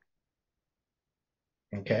 Yeah.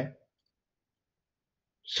 Okay.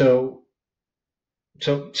 So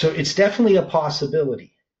it's definitely a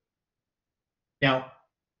possibility. Now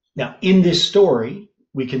in this story,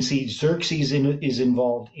 we can see Xerxes is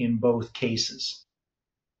involved in both cases.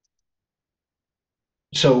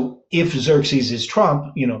 So if Xerxes is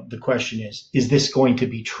Trump, the question is this going to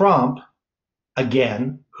be Trump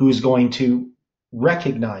again who's going to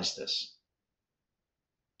recognize this?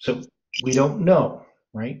 So we don't know,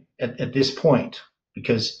 right, at this point,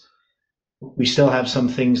 because we still have some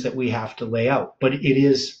things that we have to lay out. But it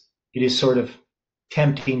is sort of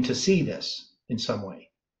tempting to see this in some way,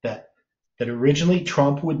 that originally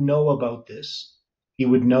Trump would know about this. He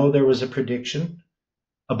would know there was a prediction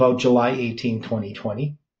about July 18,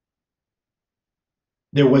 2020.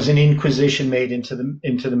 There was an inquisition made into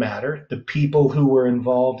the matter. The people who were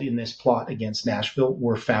involved in this plot against Nashville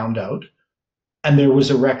were found out, and there was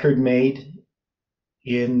a record made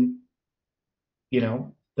in,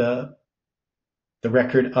 the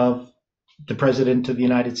record of the President of the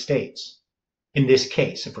United States. In this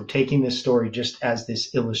case, if we're taking this story just as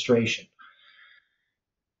this illustration.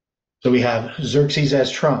 So we have Xerxes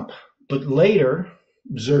as Trump, but later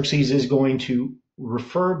Xerxes is going to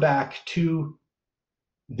refer back to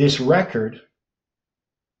this record,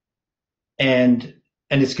 and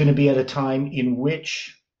it's going to be at a time in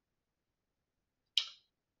which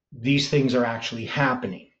these things are actually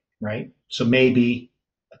happening, right? So maybe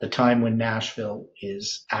at the time when Nashville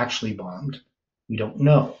is actually bombed, we don't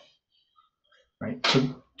know, right?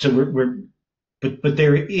 So but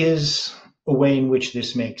there is a way in which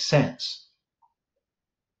this makes sense.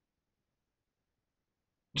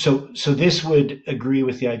 So this would agree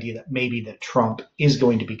with the idea that maybe that Trump is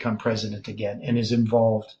going to become president again and is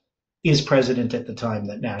involved is president at the time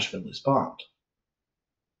that Nashville is bombed.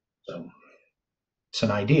 So it's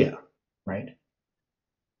an idea, right?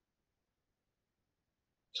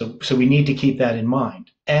 So we need to keep that in mind.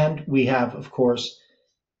 And we have, of course,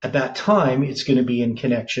 at that time, it's going to be in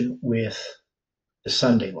connection with the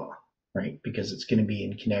Sunday law, right? Because it's going to be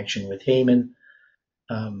in connection with Haman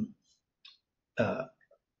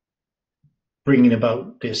bringing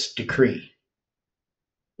about this decree.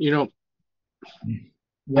 You know,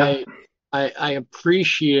 Yep. I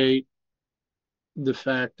appreciate the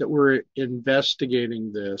fact that we're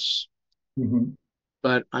investigating this, Mhm.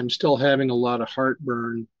 but I'm still having a lot of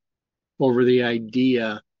heartburn over the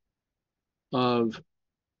idea of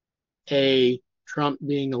Trump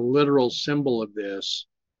being a literal symbol of this,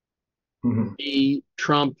 Mhm.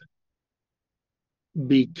 Trump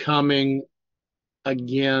becoming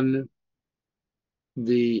again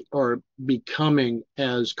becoming,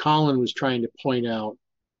 as Colin was trying to point out,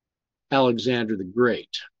 Alexander the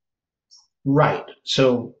Great. Right.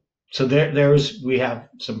 So we have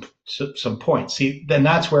some points. See, then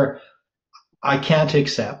that's where I can't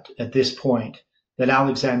accept at this point that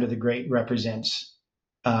Alexander the Great represents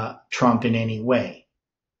Trump in any way,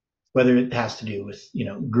 whether it has to do with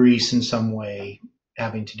Greece in some way,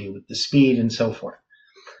 having to do with the speed and so forth.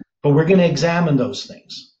 But we're going to examine those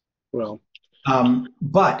things. Well,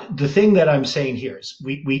 but the thing that I'm saying here is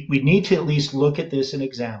we need to at least look at this and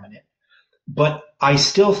examine it. But I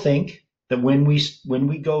still think that when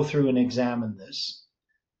we go through and examine this,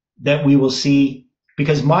 that we will see,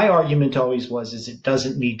 because my argument always is it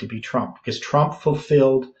doesn't need to be Trump, because Trump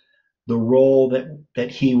fulfilled the role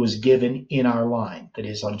that he was given in our line. That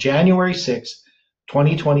is, on January 6th,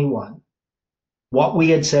 2021, what we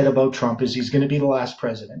had said about Trump is he's going to be the last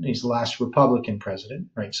president. He's the last Republican president,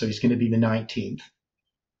 right? So he's going to be the 19th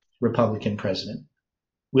Republican president.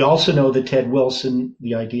 We also know that Ted Wilson,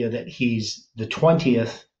 the idea that he's the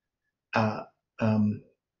 20th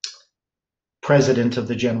president of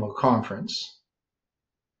the General Conference.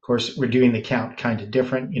 Of course, we're doing the count kind of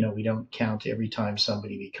different. We don't count every time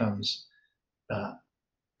somebody becomes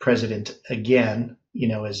president again,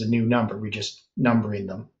 as a new number. We're just numbering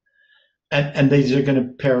them. And these are going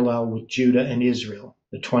to parallel with Judah and Israel,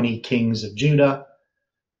 the 20 kings of Judah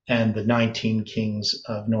and the 19 kings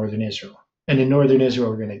of northern Israel. And in northern Israel,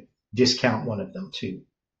 we're going to discount one of them too,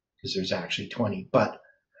 because there's actually 20. But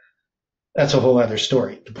that's a whole other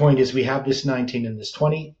story. The point is we have this 19 and this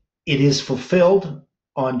 20. It is fulfilled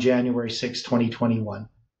on January 6, 2021.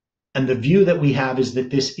 And the view that we have is that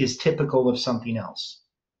this is typical of something else.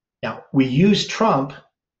 Now, we use Trump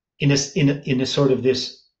in a sort of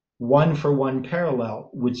this one-for-one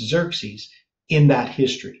parallel with Xerxes in that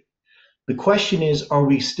history. The question is, are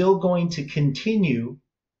we still going to continue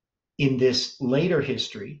in this later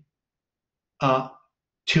history to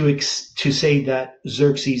say that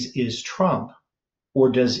Xerxes is Trump,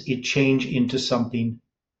 or does it change into something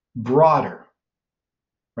broader,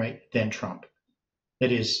 right, than Trump?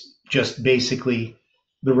 That is just basically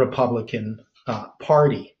the Republican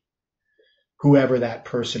Party, whoever that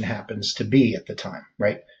person happens to be at the time,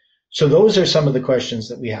 right? So those are some of the questions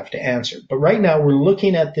that we have to answer. But right now we're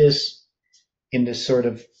looking at this in this sort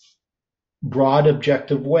of broad,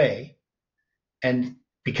 objective way. And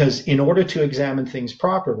because in order to examine things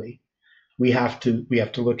properly, we have to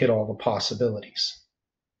look at all the possibilities.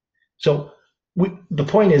 So the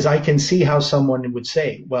point is, I can see how someone would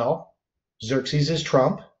say, well, Xerxes is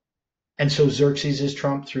Trump, and so Xerxes is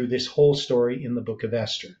Trump through this whole story in the book of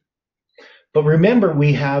Esther. But remember,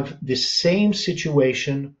 we have this same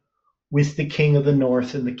situation with the king of the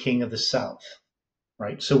north and the king of the south,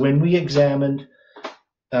 right? So when we examined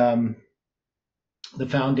the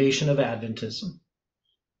foundation of Adventism,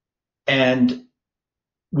 and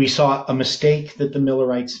we saw a mistake that the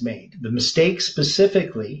Millerites made. The mistake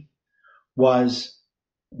specifically was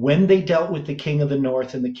when they dealt with the king of the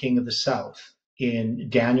north and the king of the south in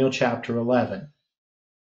Daniel chapter 11,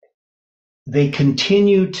 they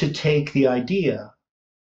continued to take the idea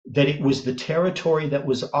that it was the territory that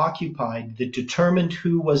was occupied that determined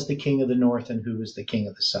who was the king of the north and who was the king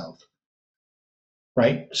of the south.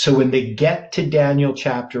 Right? So when they get to Daniel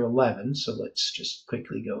chapter 11, so let's just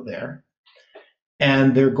quickly go there,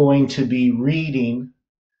 and they're going to be reading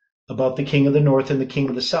about the king of the north and the king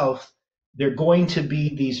of the south, they're going to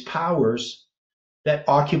be these powers that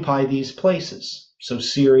occupy these places. So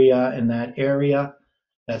Syria and that area,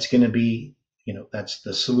 that's going to be, that's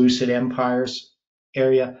the Seleucid Empire's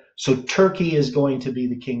area. So Turkey is going to be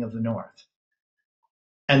the king of the north.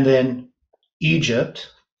 And then Egypt,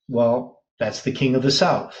 well, that's the king of the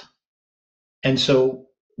south. And so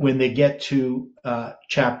when they get to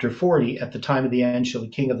chapter 40, at the time of the end shall the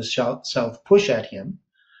king of the south push at him.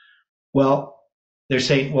 Well, they're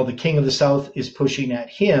saying, well, the king of the south is pushing at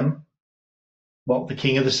him. Well, the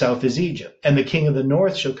king of the south is Egypt, and the king of the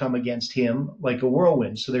north shall come against him like a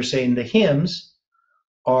whirlwind. So they're saying the hymns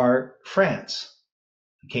are France.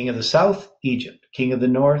 The king of the south, Egypt. King of the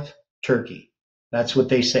north, Turkey. That's what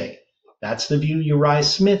they say. That's the view Uriah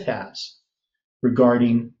Smith has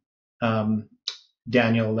regarding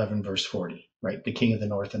Daniel 11, verse 40, right? The king of the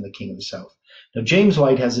north and the king of the south. Now, James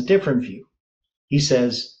White has a different view. He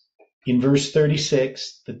says in verse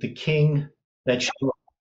 36 that the king that shall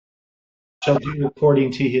do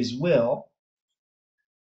according to his will,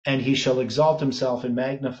 and he shall exalt himself and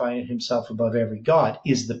magnify himself above every god,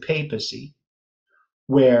 is the papacy,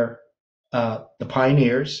 where the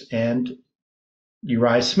pioneers and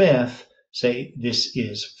Uriah Smith say this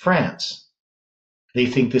is France. They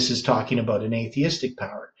think this is talking about an atheistic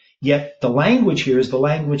power. Yet the language here is the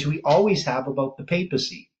language we always have about the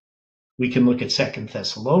papacy. We can look at 2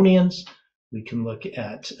 Thessalonians. We can look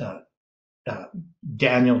at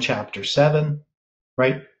Daniel chapter 7,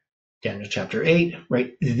 right? Daniel chapter 8,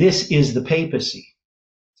 right? This is the papacy.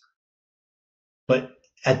 But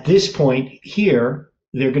at this point here,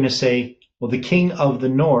 they're going to say, well, the king of the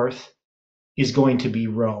north is going to be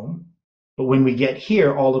Rome. But when we get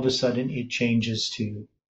here, all of a sudden it changes to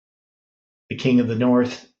the king of the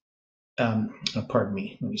north. Pardon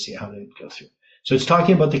me. Let me see how to go through. So it's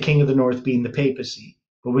talking about the king of the north being the papacy.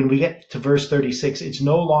 But when we get to verse 36, it's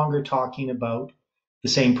no longer talking about the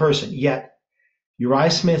same person. Yet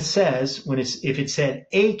Uriah Smith says if it said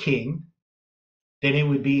a king, then it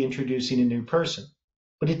would be introducing a new person.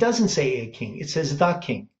 But it doesn't say a king. It says the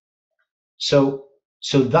king. So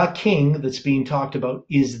the king that's being talked about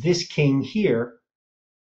is this king here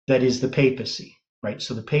that is the papacy, right?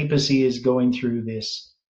 So the papacy is going through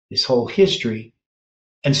this whole history.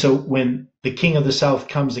 And so when the king of the south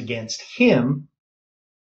comes against him,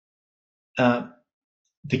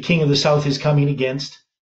 the king of the south is coming against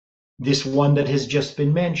this one that has just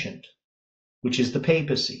been mentioned, which is the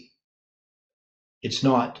papacy. It's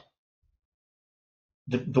not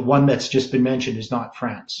the one that's just been mentioned is not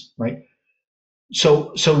France, right?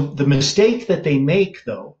 So the mistake that they make,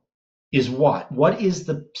 though, is what? What is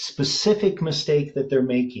the specific mistake that they're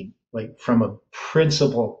making, like from a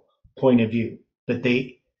principle point of view, that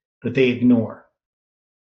they ignore?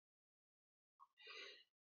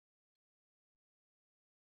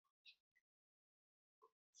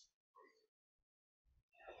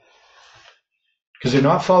 Because they're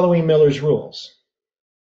not following Miller's rules.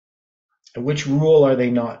 And which rule are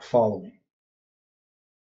they not following?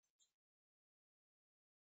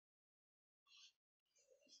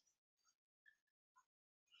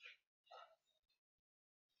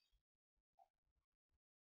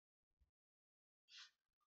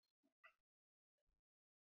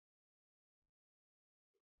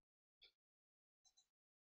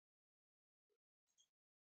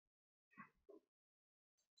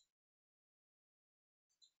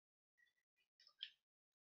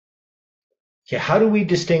 Okay, how do we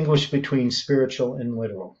distinguish between spiritual and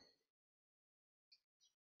literal?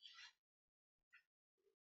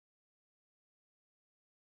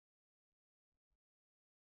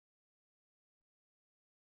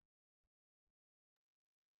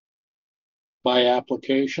 By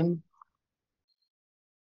application.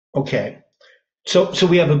 Okay, so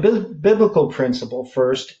we have a biblical principle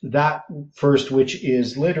first, which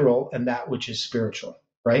is literal, and that which is spiritual,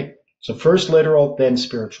 right? So first literal, then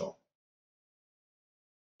spiritual.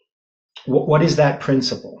 What is that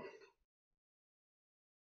principle?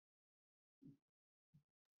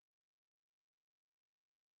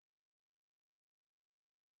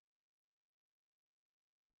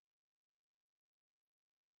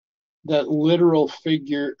 That literal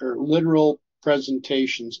figure or literal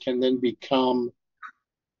presentations can then become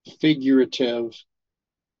figurative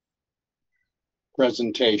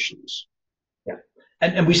presentations. Yeah.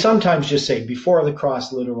 And we sometimes just say before the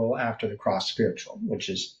cross literal, after the cross spiritual, which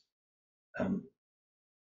is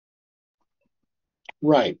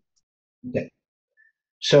right. Okay.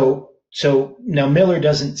 So now Miller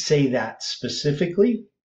doesn't say that specifically,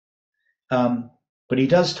 but he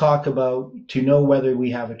does talk about to know whether we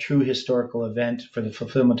have a true historical event for the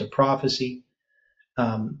fulfillment of prophecy.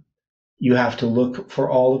 You have to look for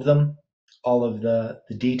all of them, all of the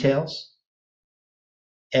details.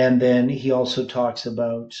 And then he also talks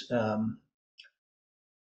about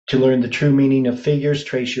to learn the true meaning of figures,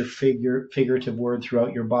 trace your figurative word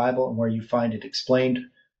throughout your Bible, and where you find it explained,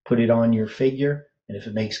 put it on your figure. And if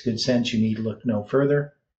it makes good sense, you need look no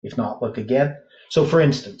further. If not, look again. So for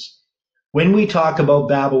instance, When we talk about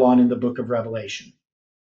Babylon in the book of Revelation,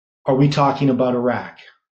 are we talking about Iraq?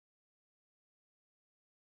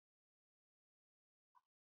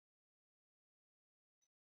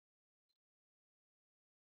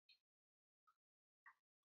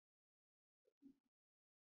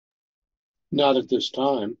 Not at this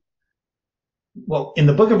time. Well, in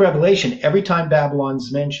the book of Revelation, every time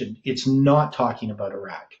Babylon's mentioned, it's not talking about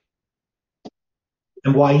Iraq.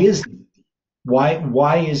 And why is it?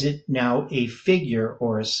 Why is it now a figure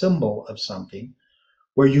or a symbol of something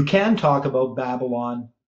where you can talk about Babylon,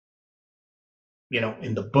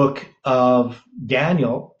 in the book of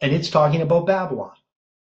Daniel, and it's talking about Babylon?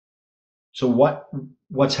 So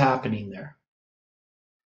what's happening there?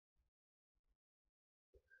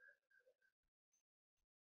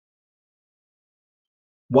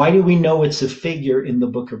 Why do we know it's a figure in the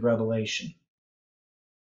book of Revelation?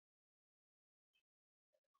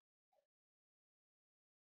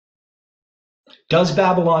 Does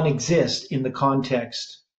Babylon exist in the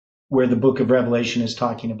context where the book of Revelation is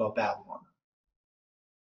talking about Babylon?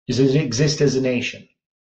 Does it exist as a nation?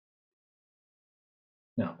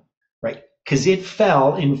 No, right? Because it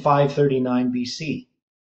fell in 539 BC.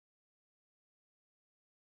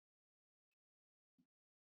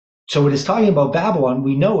 So when it's talking about Babylon,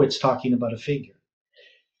 we know it's talking about a figure.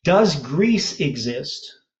 Does Greece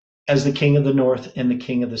exist as the king of the north and the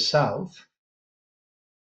king of the south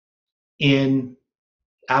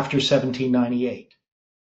after 1798?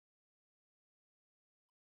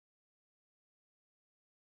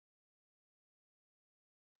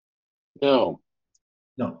 No.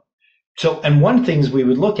 No. So, and one things we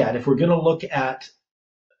would look at, if we're going to look at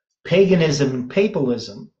paganism and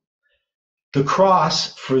papalism, the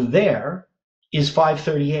cross for there is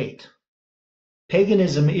 538.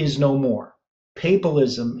 Paganism is no more.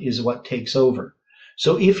 Papalism is what takes over.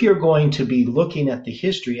 So if you're going to be looking at the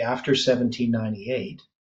history after 1798,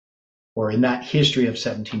 or in that history of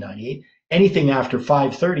 1798, anything after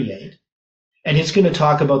 538, and it's going to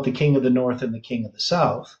talk about the king of the north and the king of the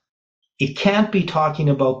south, it can't be talking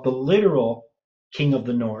about the literal king of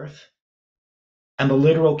the north and the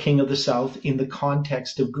literal king of the south in the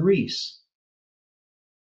context of Greece.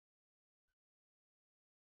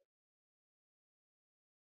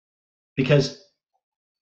 Because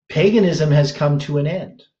paganism has come to an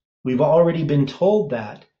end. We've already been told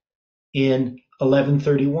that in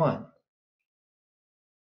 1131.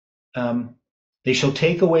 They shall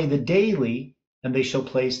take away the daily, and they shall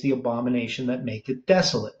place the abomination that maketh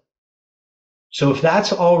desolate. So if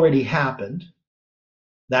that's already happened,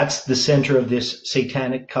 that's the center of this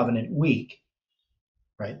Satanic Covenant week,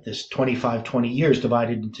 right? This 20 years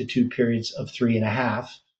divided into two periods of 3.5,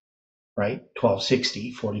 right?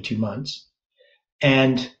 1260, 42 months.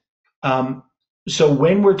 And so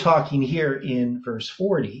when we're talking here in verse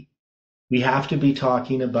 40, we have to be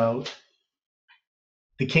talking about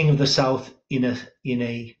the king of the south in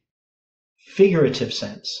a figurative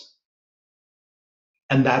sense.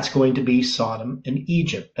 And that's going to be Sodom and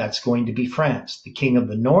Egypt. That's going to be France. The king of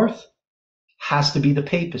the north has to be the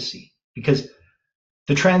papacy, because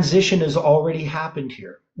the transition has already happened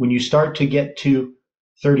here. When you start to get to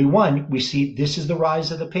 31, we see this is the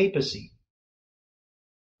rise of the papacy,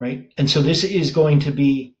 right? And so this is going to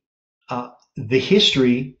be the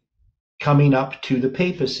history coming up to the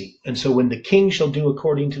papacy. And so when the king shall do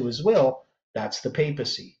according to his will, that's the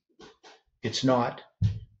papacy. It's not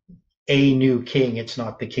a new king. It's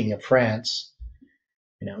not the king of France.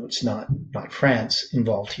 It's not France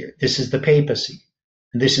involved here. This is the papacy.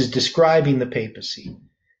 And this is describing the papacy.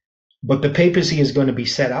 But the papacy is going to be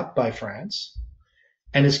set up by France,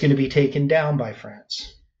 and it's going to be taken down by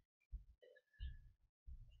France.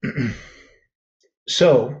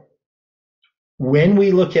 So, when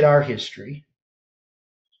we look at our history,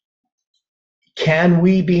 can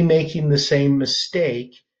we be making the same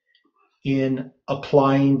mistake in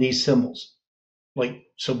applying these symbols?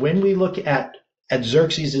 So when we look at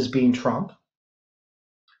Xerxes as being Trump,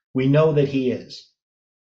 we know that he is.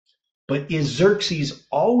 But is Xerxes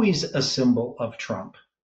always a symbol of Trump?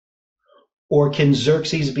 Or can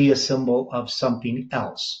Xerxes be a symbol of something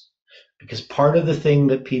else? Because part of the thing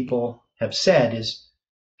that people have said is,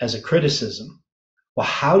 as a criticism, well,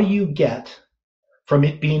 how do you get from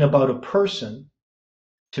it being about a person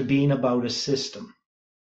to being about a system?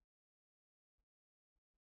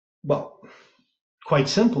 Well, quite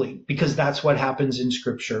simply, because that's what happens in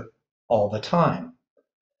Scripture all the time.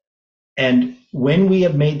 And when we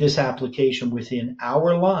have made this application within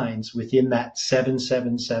our lines, within that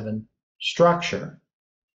 777 structure,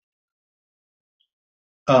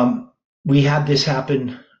 we had this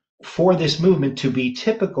happen for this movement to be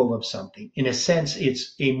typical of something, in a sense,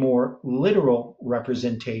 it's a more literal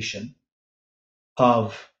representation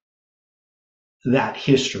of that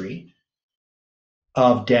history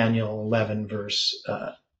of Daniel 11, verse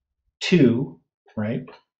 2, right?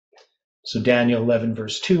 So Daniel 11,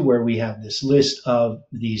 verse 2, where we have this list of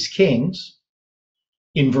these kings.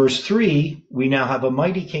 In verse 3, we now have a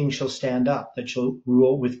mighty king shall stand up that shall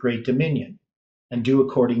rule with great dominion and do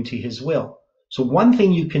according to his will. So one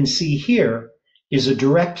thing you can see here is a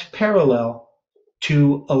direct parallel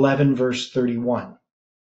to 11, verse 31,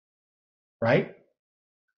 right?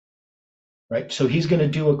 Right? So he's going to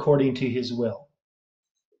do according to his will.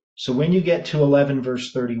 So when you get to 11,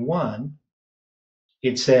 verse 31,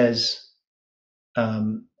 it says,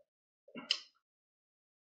 when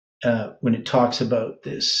it talks about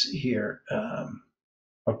this here,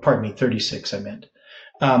 or pardon me, 36 I meant,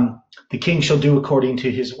 the king shall do according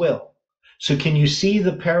to his will. So can you see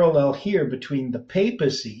the parallel here between the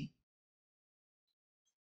papacy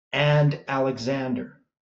and Alexander?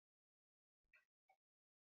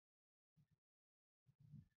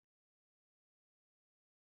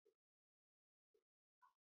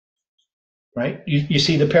 Right? You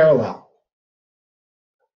see the parallel.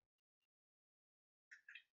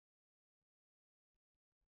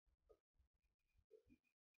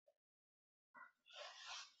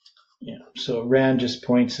 Yeah. So Rand just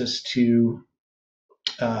points us to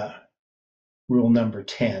rule number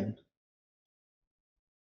 10.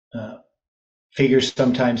 Figures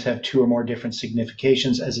sometimes have two or more different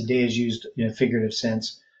significations, as a day is used in a figurative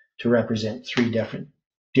sense to represent three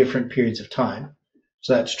different periods of time.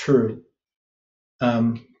 So that's true.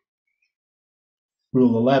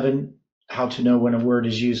 Rule 11, how to know when a word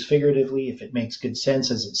is used figuratively. If it makes good sense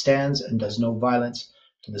as it stands and does no violence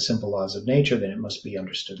to the simple laws of nature, then it must be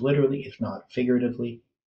understood literally, if not figuratively.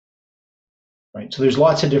 Right? So there's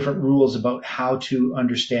lots of different rules about how to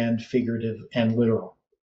understand figurative and literal.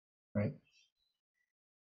 Right?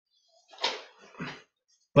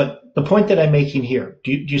 But the point that I'm making here,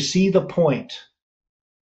 do you see the point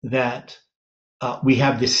that we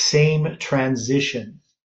have the same transition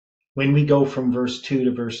when we go from verse 2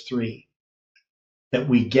 to verse 3 that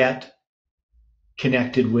we get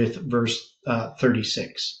connected with verse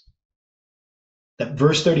 36? That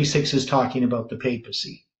verse 36 is talking about the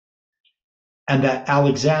papacy, and that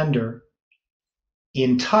Alexander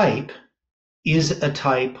in type is a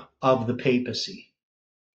type of the papacy.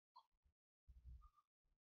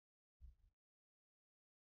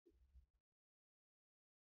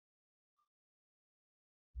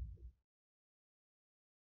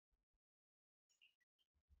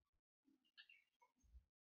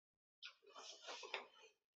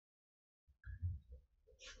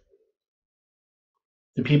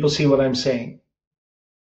 Do people see what I'm saying?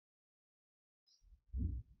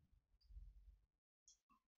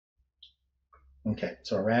 Okay,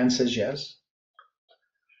 so Rand says yes.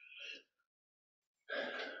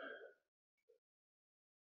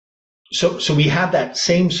 So we have that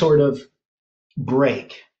same sort of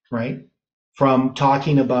break, right? From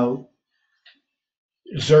talking about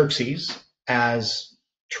Xerxes as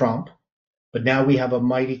Trump, but now we have a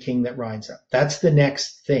mighty king that rides up. That's the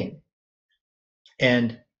next thing.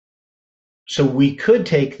 And so we could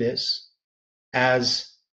take this as,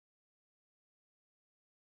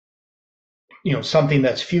 something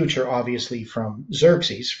that's future, obviously, from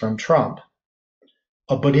Xerxes, from Trump,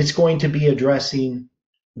 but it's going to be addressing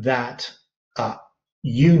that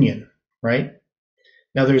union, right?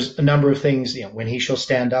 Now, there's a number of things, when he shall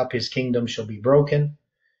stand up, his kingdom shall be broken.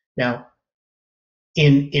 Now,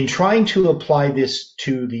 in trying to apply this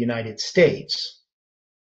to the United States,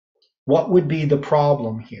 what would be the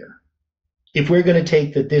problem here? If we're going to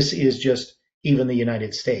take that this is just even the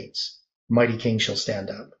United States, mighty king shall stand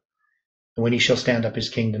up. And when he shall stand up, his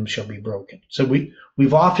kingdom shall be broken. So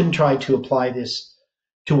we've often tried to apply this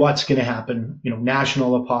to what's going to happen.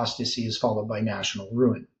 National apostasy is followed by national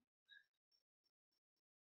ruin.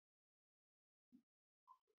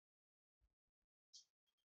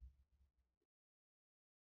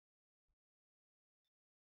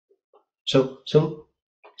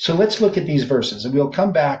 So let's look at these verses, and we'll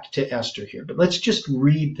come back to Esther here, but let's just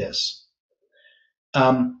read this.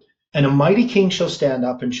 And a mighty king shall stand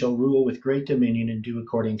up and shall rule with great dominion and do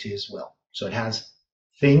according to his will. So it has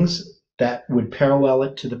things that would parallel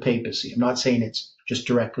it to the papacy. I'm not saying it's just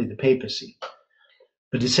directly the papacy,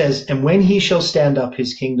 but it says, and when he shall stand up,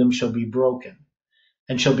 his kingdom shall be broken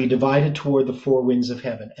and shall be divided toward the four winds of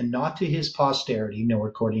heaven, and not to his posterity, nor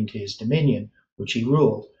according to his dominion, which he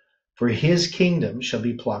ruled. For his kingdom shall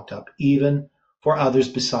be plucked up, even for others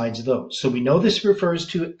besides those. So we know this refers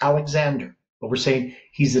to Alexander. but we're saying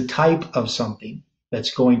he's a type of something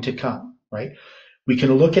that's going to come, right? We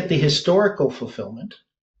can look at the historical fulfillment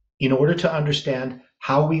in order to understand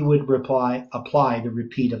how we would apply the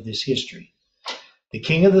repeat of this history. The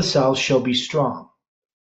king of the south shall be strong.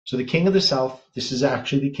 So the king of the south, this is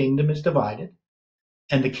actually the kingdom is divided,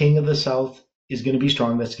 and the king of the south is going to be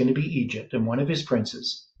strong. That's going to be Egypt and one of his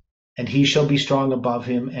princes. And he shall be strong above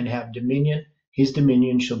him and have dominion. His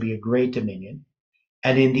dominion shall be a great dominion.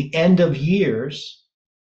 And in the end of years,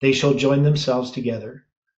 they shall join themselves together.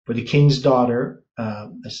 For the king's daughter,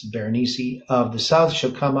 this is Berenice, of the south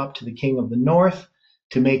shall come up to the king of the north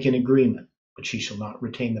to make an agreement. But she shall not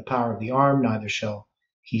retain the power of the arm, neither shall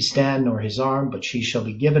he stand nor his arm, but she shall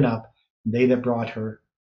be given up, they that brought her,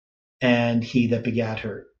 and he that begat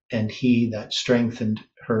her, and he that strengthened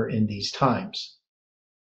her in these times.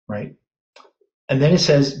 Right? And then it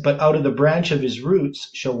says, but out of the branch of his roots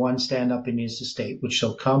shall one stand up in his estate, which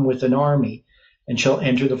shall come with an army, and shall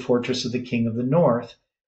enter the fortress of the king of the north,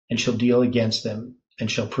 and shall deal against them,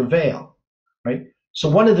 and shall prevail. Right? So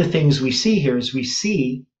one of the things we see here is we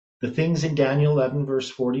see the things in Daniel 11, verse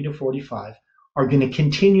 40 to 45, are going to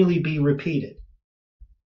continually be repeated.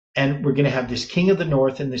 And we're going to have this king of the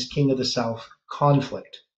north and this king of the south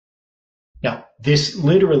conflict. Now, this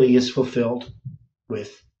literally is fulfilled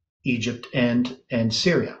with Egypt and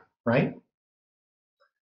Syria, right?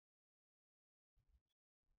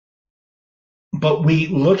 But we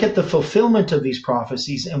look at the fulfillment of these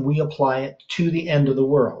prophecies and we apply it to the end of the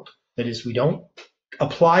world. That is, we don't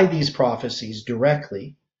apply these prophecies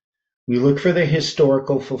directly. We look for the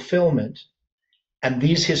historical fulfillment, and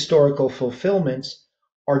these historical fulfillments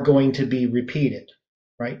are going to be repeated,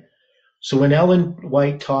 right? So when Ellen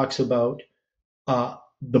White talks about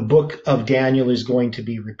the book of Daniel is going to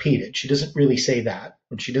be repeated, she doesn't really say that,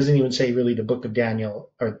 but she doesn't even say really the book of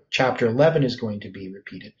Daniel or chapter 11 is going to be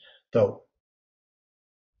repeated, though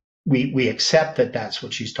we accept that that's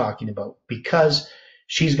what she's talking about, because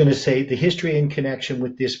she's going to say the history in connection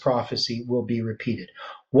with this prophecy will be repeated.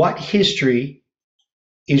 What history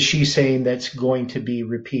is she saying that's going to be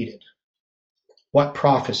repeated? What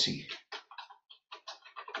prophecy?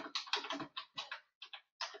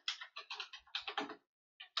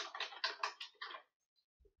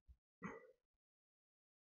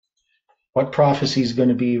 What prophecy is going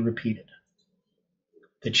to be repeated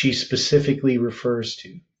that she specifically refers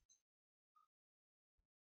to?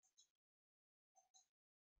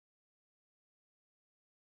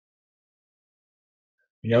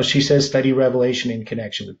 You know, she says study Revelation in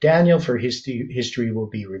connection with Daniel, for history will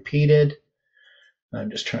be repeated.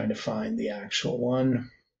 I'm just trying to find the actual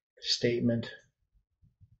one statement.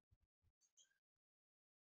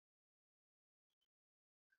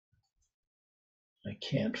 I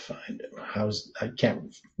can't find it. I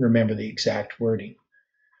can't remember the exact wording.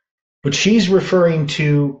 But she's referring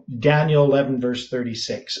to Daniel 11, verse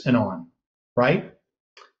 36 and on, right?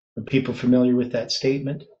 Are people familiar with that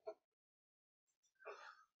statement?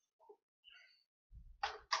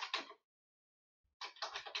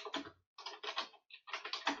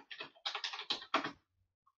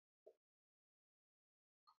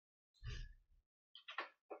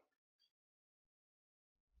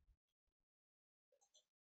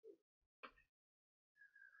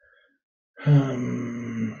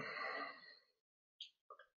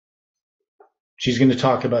 She's going to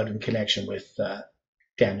talk about in connection with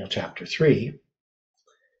Daniel chapter 3.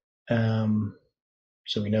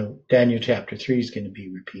 So we know Daniel chapter 3 is going to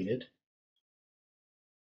be repeated.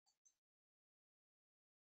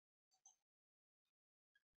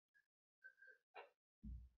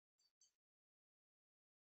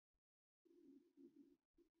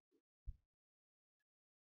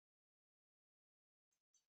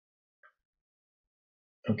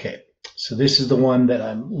 Okay, so this is the one that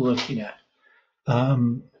I'm looking at.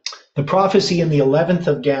 The prophecy in the 11th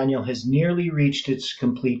of Daniel has nearly reached its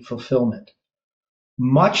complete fulfillment.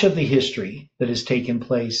 Much of the history that has taken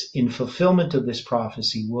place in fulfillment of this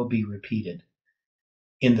prophecy will be repeated.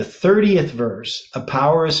 In the 30th verse, a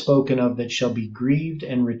power is spoken of that shall be grieved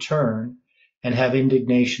and return and have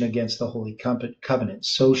indignation against the holy covenant.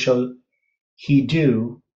 So shall he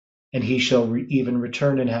do, and he shall even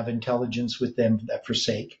return and have intelligence with them that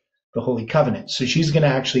forsake the holy covenant. So she's going to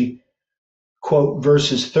actually quote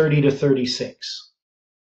verses 30 to 36.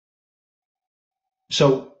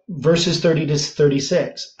 So verses 30 to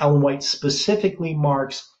 36, Ellen White specifically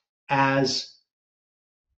marks as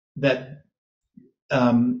that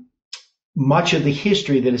much of the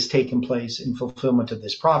history that has taken place in fulfillment of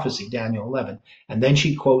this prophecy, Daniel 11, and then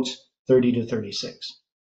she quotes 30 to 36.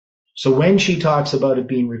 So when she talks about it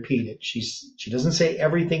being repeated, she doesn't say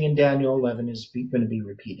everything in Daniel 11 is going to be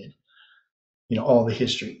repeated. all the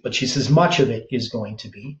history. But she says much of it is going to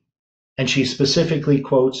be, and she specifically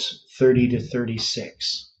quotes 30 to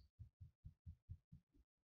 36.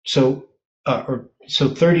 So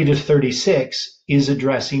 30 to 36 is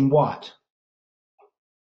addressing what?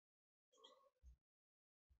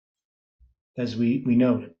 As we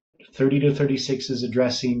noted, 30 to 36 is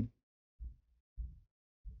addressing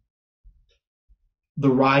the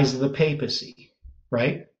rise of the papacy,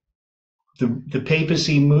 right? The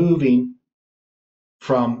papacy moving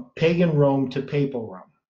from pagan Rome to papal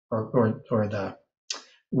Rome, or the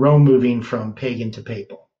Rome moving from pagan to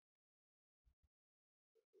papal.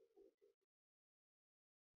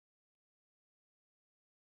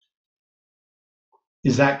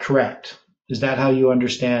 Is that correct? Is that how you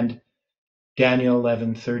understand Daniel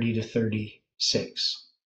 11, 30 to 36?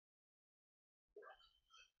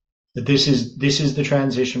 That this is the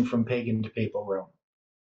transition from pagan to papal Rome.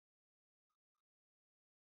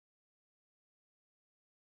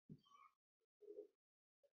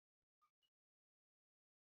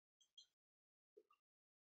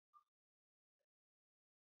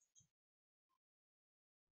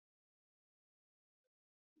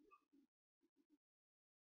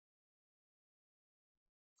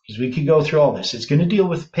 Because we could go through all this. It's going to deal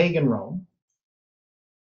with pagan Rome,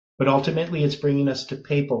 but ultimately it's bringing us to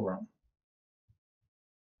papal Rome.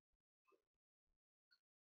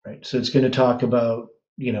 Right? So it's going to talk about,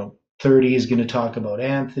 30 is going to talk about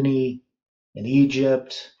Anthony and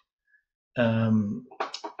Egypt. When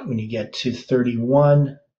you get to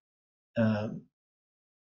 31,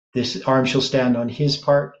 this arm shall stand on his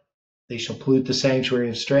part. They shall pollute the sanctuary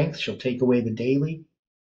of strength, shall take away the daily.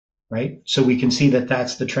 Right? So we can see that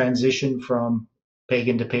that's the transition from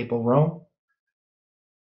pagan to papal Rome.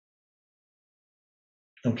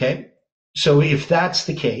 Okay? So if that's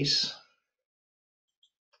the case,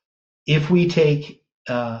 if we take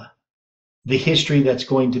the history that's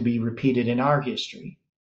going to be repeated in our history,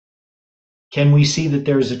 can we see that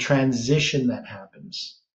there is a transition that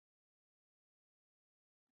happens?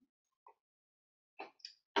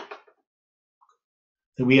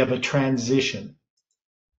 That we have a transition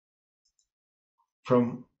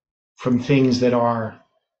from things that are,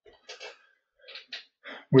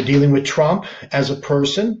 we're dealing with Trump as a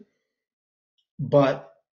person, but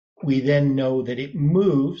we then know that it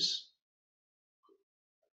moves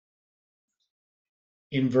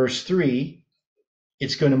in verse 3,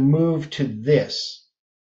 it's going to move to this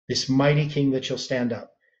mighty king that shall stand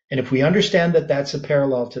up. And if we understand that that's a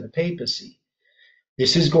parallel to the papacy,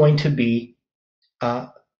 this is going to be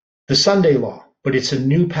the Sunday law, but it's a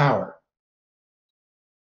new power,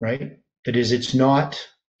 right? That is, it's not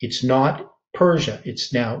Persia,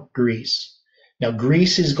 it's now Greece. Now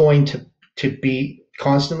Greece is going to be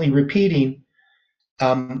constantly repeating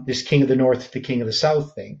this king of the north, the king of the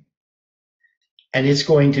south thing. And it's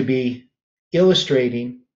going to be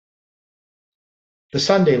illustrating the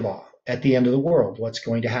Sunday law at the end of the world, what's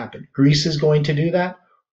going to happen. Greece is going to do that.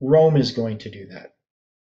 Rome is going to do that.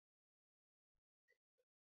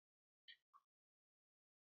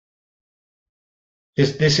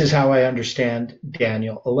 This is how I understand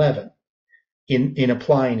Daniel 11 in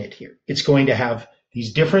applying it here. It's going to have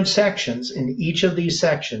these different sections, and each of these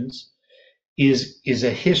sections is a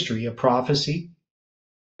history, a prophecy,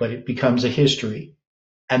 but it becomes a history.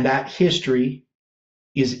 And that history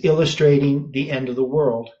is illustrating the end of the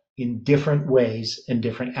world in different ways and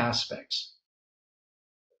different aspects.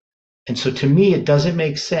 And so to me, it doesn't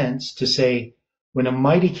make sense to say, when a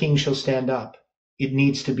mighty king shall stand up, it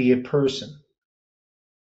needs to be a person.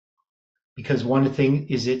 Because one thing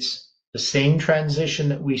is, it's the same transition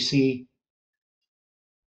that we see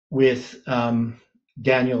with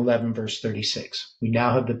Daniel 11, verse 36. We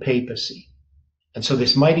now have the papacy. And so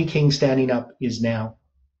this mighty king standing up is now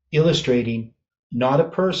illustrating not a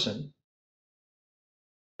person,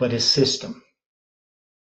 but a system.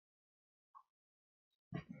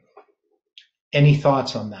 Any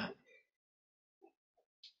thoughts on that?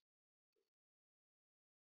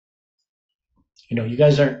 You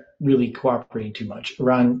guys aren't really cooperating too much.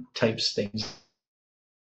 Iran types things.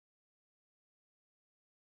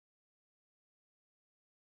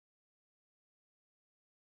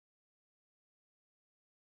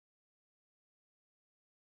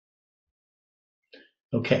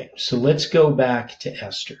 Okay, so let's go back to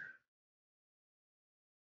Esther.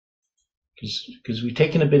 Because we've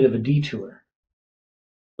taken a bit of a detour.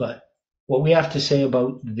 But what we have to say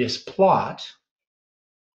about this plot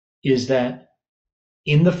is that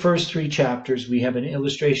in the first 3 chapters, we have an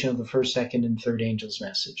illustration of the first, second, and third angel's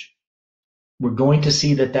message. We're going to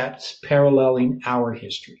see that that's paralleling our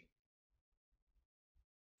history.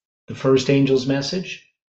 The first angel's message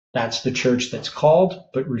That's the church that's called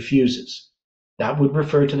but refuses. That would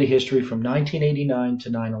refer to the history from 1989 to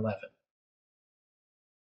 9/11.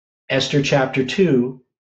 Esther chapter 2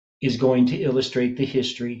 is going to illustrate the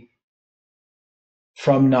history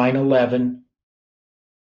from 9/11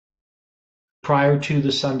 prior to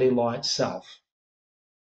the Sunday law itself,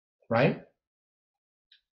 right?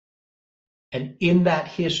 And in that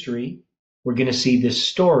history, we're going to see this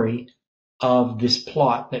story of this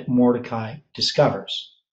plot that Mordecai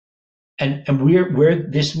discovers. And where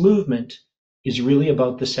this movement is really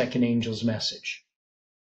about the second angel's message.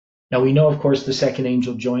 Now we know, of course, the second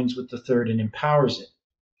angel joins with the third and empowers it,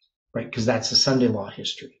 right? Because that's the Sunday law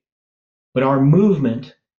history. But our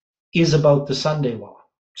movement is about the Sunday law.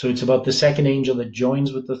 So it's about the second angel that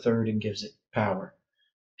joins with the third and gives it power.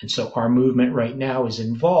 And so our movement right now is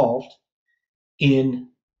involved in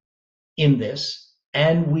this,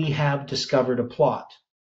 and we have discovered a plot.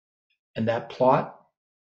 And that plot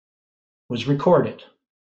was recorded.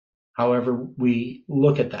 However we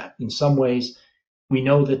look at that. In some ways, we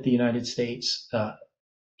know that the United States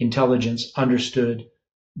intelligence understood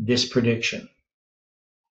this prediction.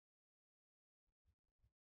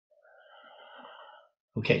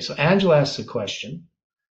 Okay, so Angela asks a question.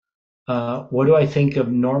 What do I think of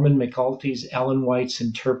Norman McNulty's Ellen White's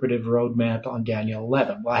interpretive roadmap on Daniel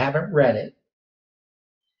 11? Well, I haven't read it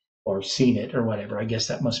or seen it or whatever. I guess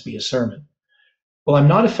that must be a sermon. Well, I'm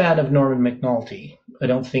not a fan of Norman McNulty. I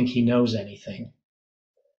don't think he knows anything.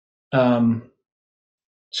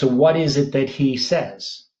 So what is it that he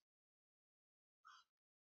says?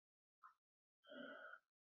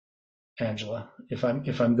 Angela, if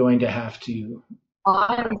I'm going to have to.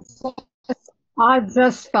 I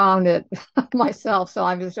just found it myself, so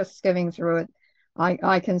I was just skimming through it.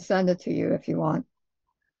 I can send it to you if you want,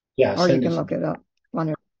 Yeah, or you can look it up.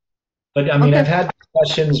 But I mean, Okay. I've had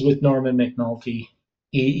discussions with Norman McNulty.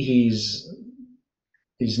 He's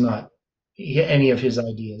not. Any of his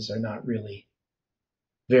ideas are not really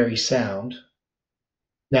very sound.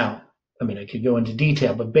 Now, I mean, I could go into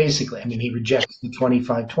detail, but basically, I mean, he rejects the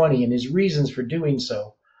 2520, and his reasons for doing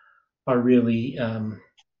so are really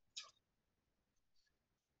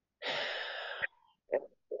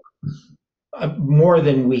more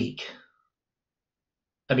than weak.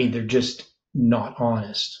 I mean, they're just not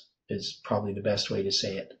honest, is probably the best way to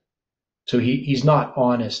say it. So he's not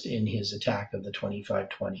honest in his attack of the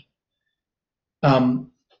 2520.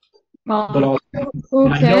 But also,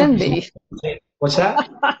 who can be? What's that?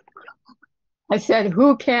 I said,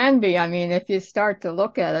 who can be? I mean, if you start to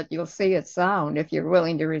look at it, you'll see it's sound if you're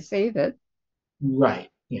willing to receive it. Right,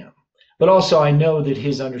 yeah. But also, I know that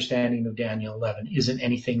his understanding of Daniel 11 isn't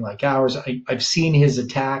anything like ours. I've seen his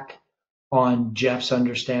attack on Jeff's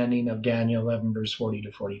understanding of Daniel 11, verse 40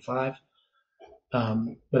 to 45.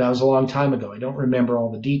 But that was a long time ago. I don't remember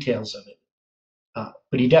all the details of it.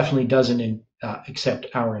 But he definitely doesn't accept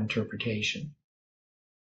our interpretation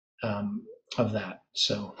of that.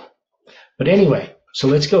 So, but anyway, so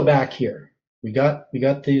let's go back here. We got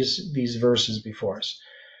these verses before us.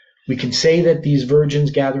 We can say that these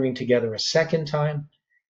virgins gathering together a second time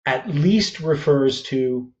at least refers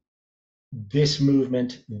to this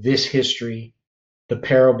movement, this history. The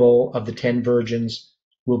parable of the 10 virgins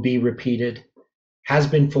will be repeated, has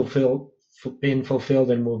been fulfilled,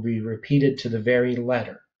 and will be repeated to the very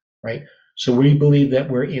letter, right? So we believe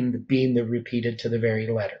that we're in being repeated to the very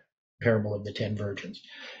letter, parable of the 10 virgins.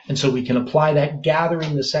 And so we can apply that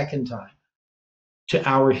gathering the second time to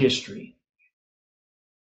our history.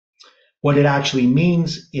 What it actually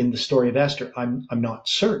means in the story of Esther, I'm not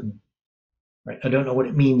certain, right? I don't know what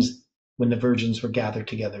it means when the virgins were gathered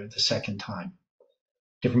together the second time.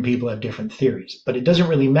 Different people have different theories, but it doesn't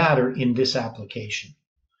really matter in this application.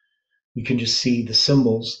 We can just see the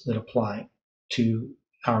symbols that apply to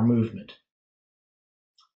our movement.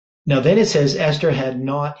 Now then it says, Esther had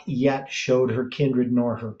not yet showed her kindred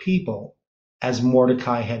nor her people, as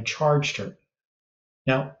Mordecai had charged her.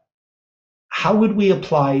 Now, how would we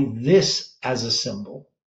apply this as a symbol?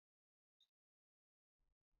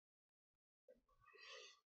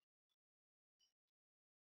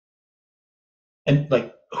 And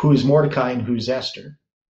like, who's Mordecai and who's Esther?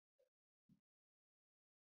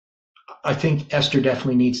 I think Esther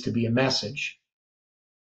definitely needs to be a message.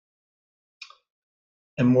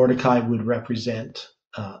 And Mordecai would represent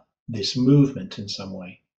this movement in some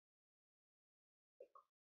way.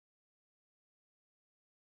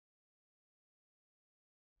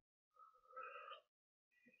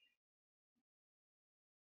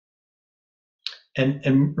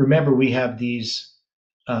 And remember, we have these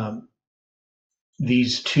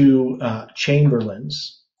two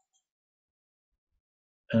chamberlains.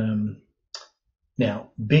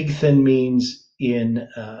 Now, Bigthan means in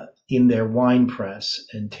their wine press,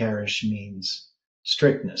 and Teresh means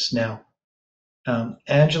strictness. Now,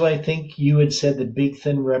 Angela, I think you had said that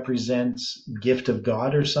Bigthan represents gift of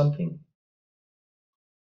God or something.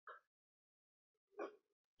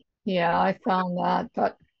 Yeah, I found that,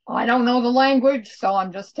 but I don't know the language, so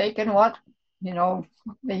I'm just taking what,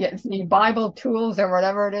 the Bible tools or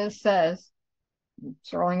whatever it is says,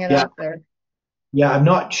 throwing it Yeah, out there. yeah. I'm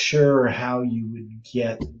not sure how you would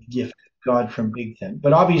get gift of God from Bigthan,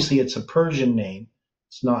 but obviously it's a Persian name.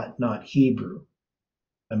 It's not Hebrew.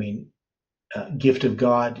 I mean, gift of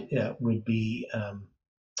God would be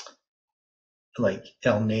like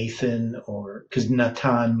El Nathan, or because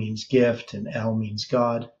Natan means gift and El means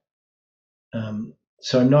God.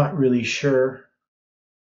 So I'm not really sure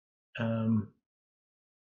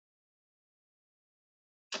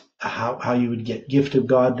how you would get gift of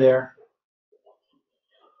God there,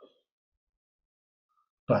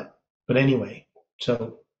 but anyway,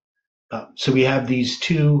 so we have these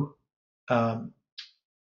two.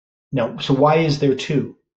 No, so why is there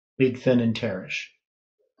two, Bigthan and Teresh?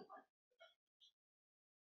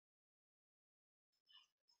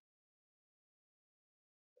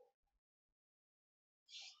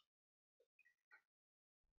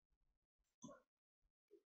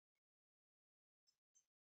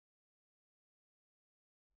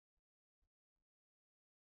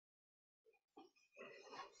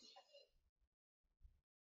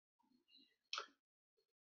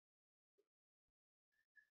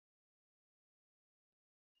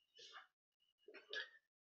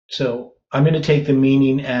 So I'm going to take the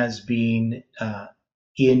meaning as being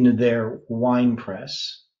in their wine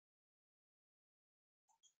press.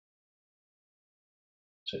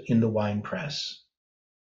 So in the wine press.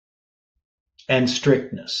 And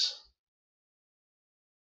strictness.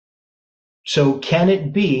 So can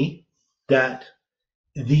it be that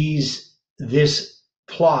this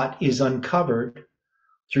plot is uncovered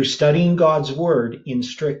through studying God's word in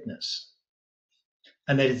strictness,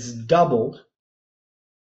 and that it's doubled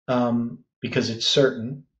because it's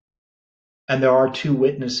certain, and there are two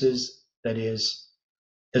witnesses, that is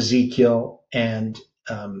Ezekiel and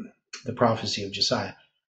the prophecy of Josiah,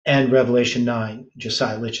 and Revelation 9,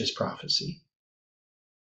 Josiah Lich's prophecy.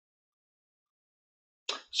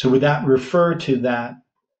 So would that refer to that?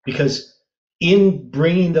 Because in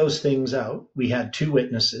bringing those things out, we had two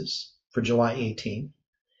witnesses for July 18,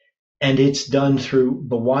 and it's done through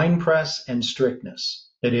the wine press and strictness.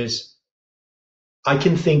 That is, I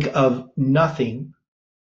can think of nothing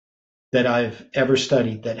that I've ever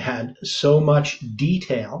studied that had so much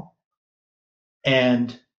detail.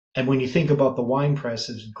 And when you think about the wine press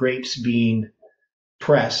as grapes being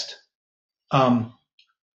pressed,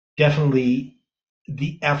 definitely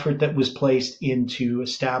the effort that was placed into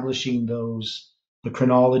establishing the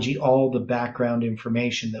chronology, all the background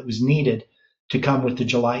information that was needed to come with the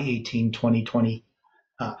July 18, 2020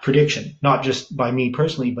 prediction, not just by me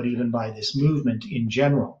personally, but even by this movement in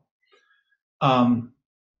general.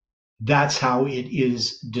 That's how it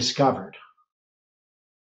is discovered.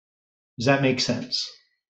 Does that make sense?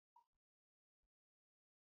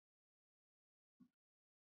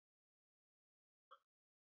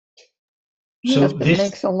 So Yes, it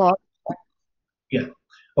makes a lot. yeah.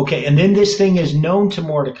 Okay, and then this thing is known to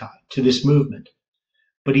Mordecai, to this movement,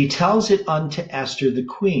 but he tells it unto Esther the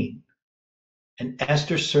queen, and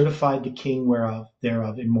Esther certified the king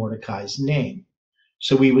thereof in Mordecai's name.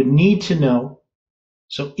 So we would need to know,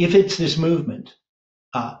 so if it's this movement,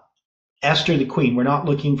 Esther the queen, we're not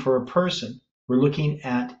looking for a person, we're looking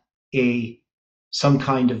at some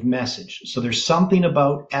kind of message. So there's something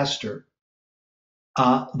about Esther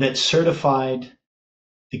that certified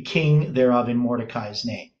the king thereof in Mordecai's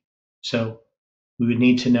name. So we would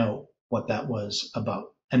need to know what that was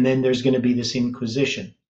about. And then there's going to be this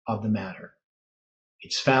inquisition of the matter.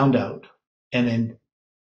 It's found out, and then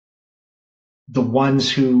the ones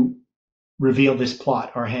who reveal this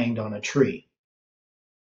plot are hanged on a tree.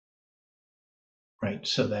 Right?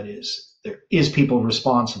 So that is, there is people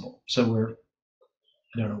responsible. So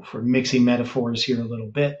I don't know if we're mixing metaphors here a little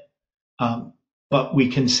bit, but we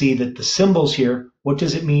can see that the symbols here, what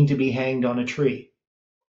does it mean to be hanged on a tree?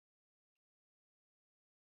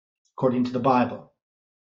 According to the Bible.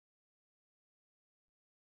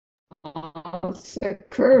 It's a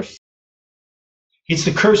curse. It's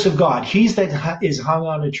the curse of God. He's that is hung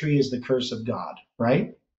on a tree is the curse of God,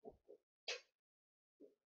 right?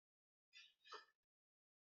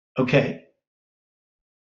 Okay.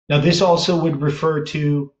 Now this also would refer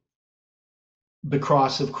to the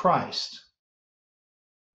cross of Christ.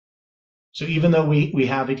 So even though we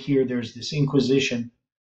have it here, there's this inquisition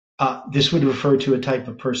This would refer to a type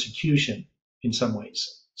of persecution in some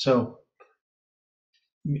ways. So,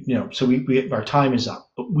 so our time is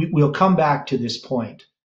up, but we'll come back to this point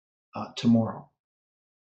tomorrow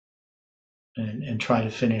and try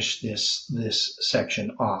to finish this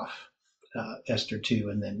section off, Esther 2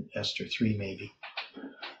 and then Esther 3 maybe.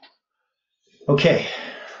 Okay,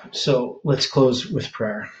 so let's close with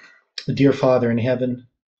prayer. Dear Father in heaven,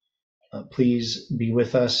 please be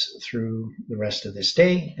with us through the rest of this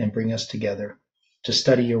day and bring us together to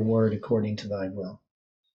study your word according to thy will.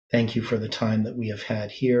 Thank you for the time that we have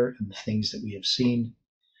had here and the things that we have seen.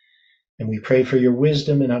 And we pray for your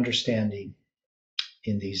wisdom and understanding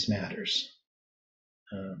in these matters.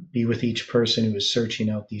 Be with each person who is searching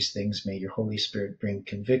out these things. May your Holy Spirit bring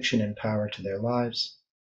conviction and power to their lives.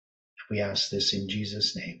 We ask this in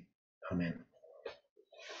Jesus' name. Amen.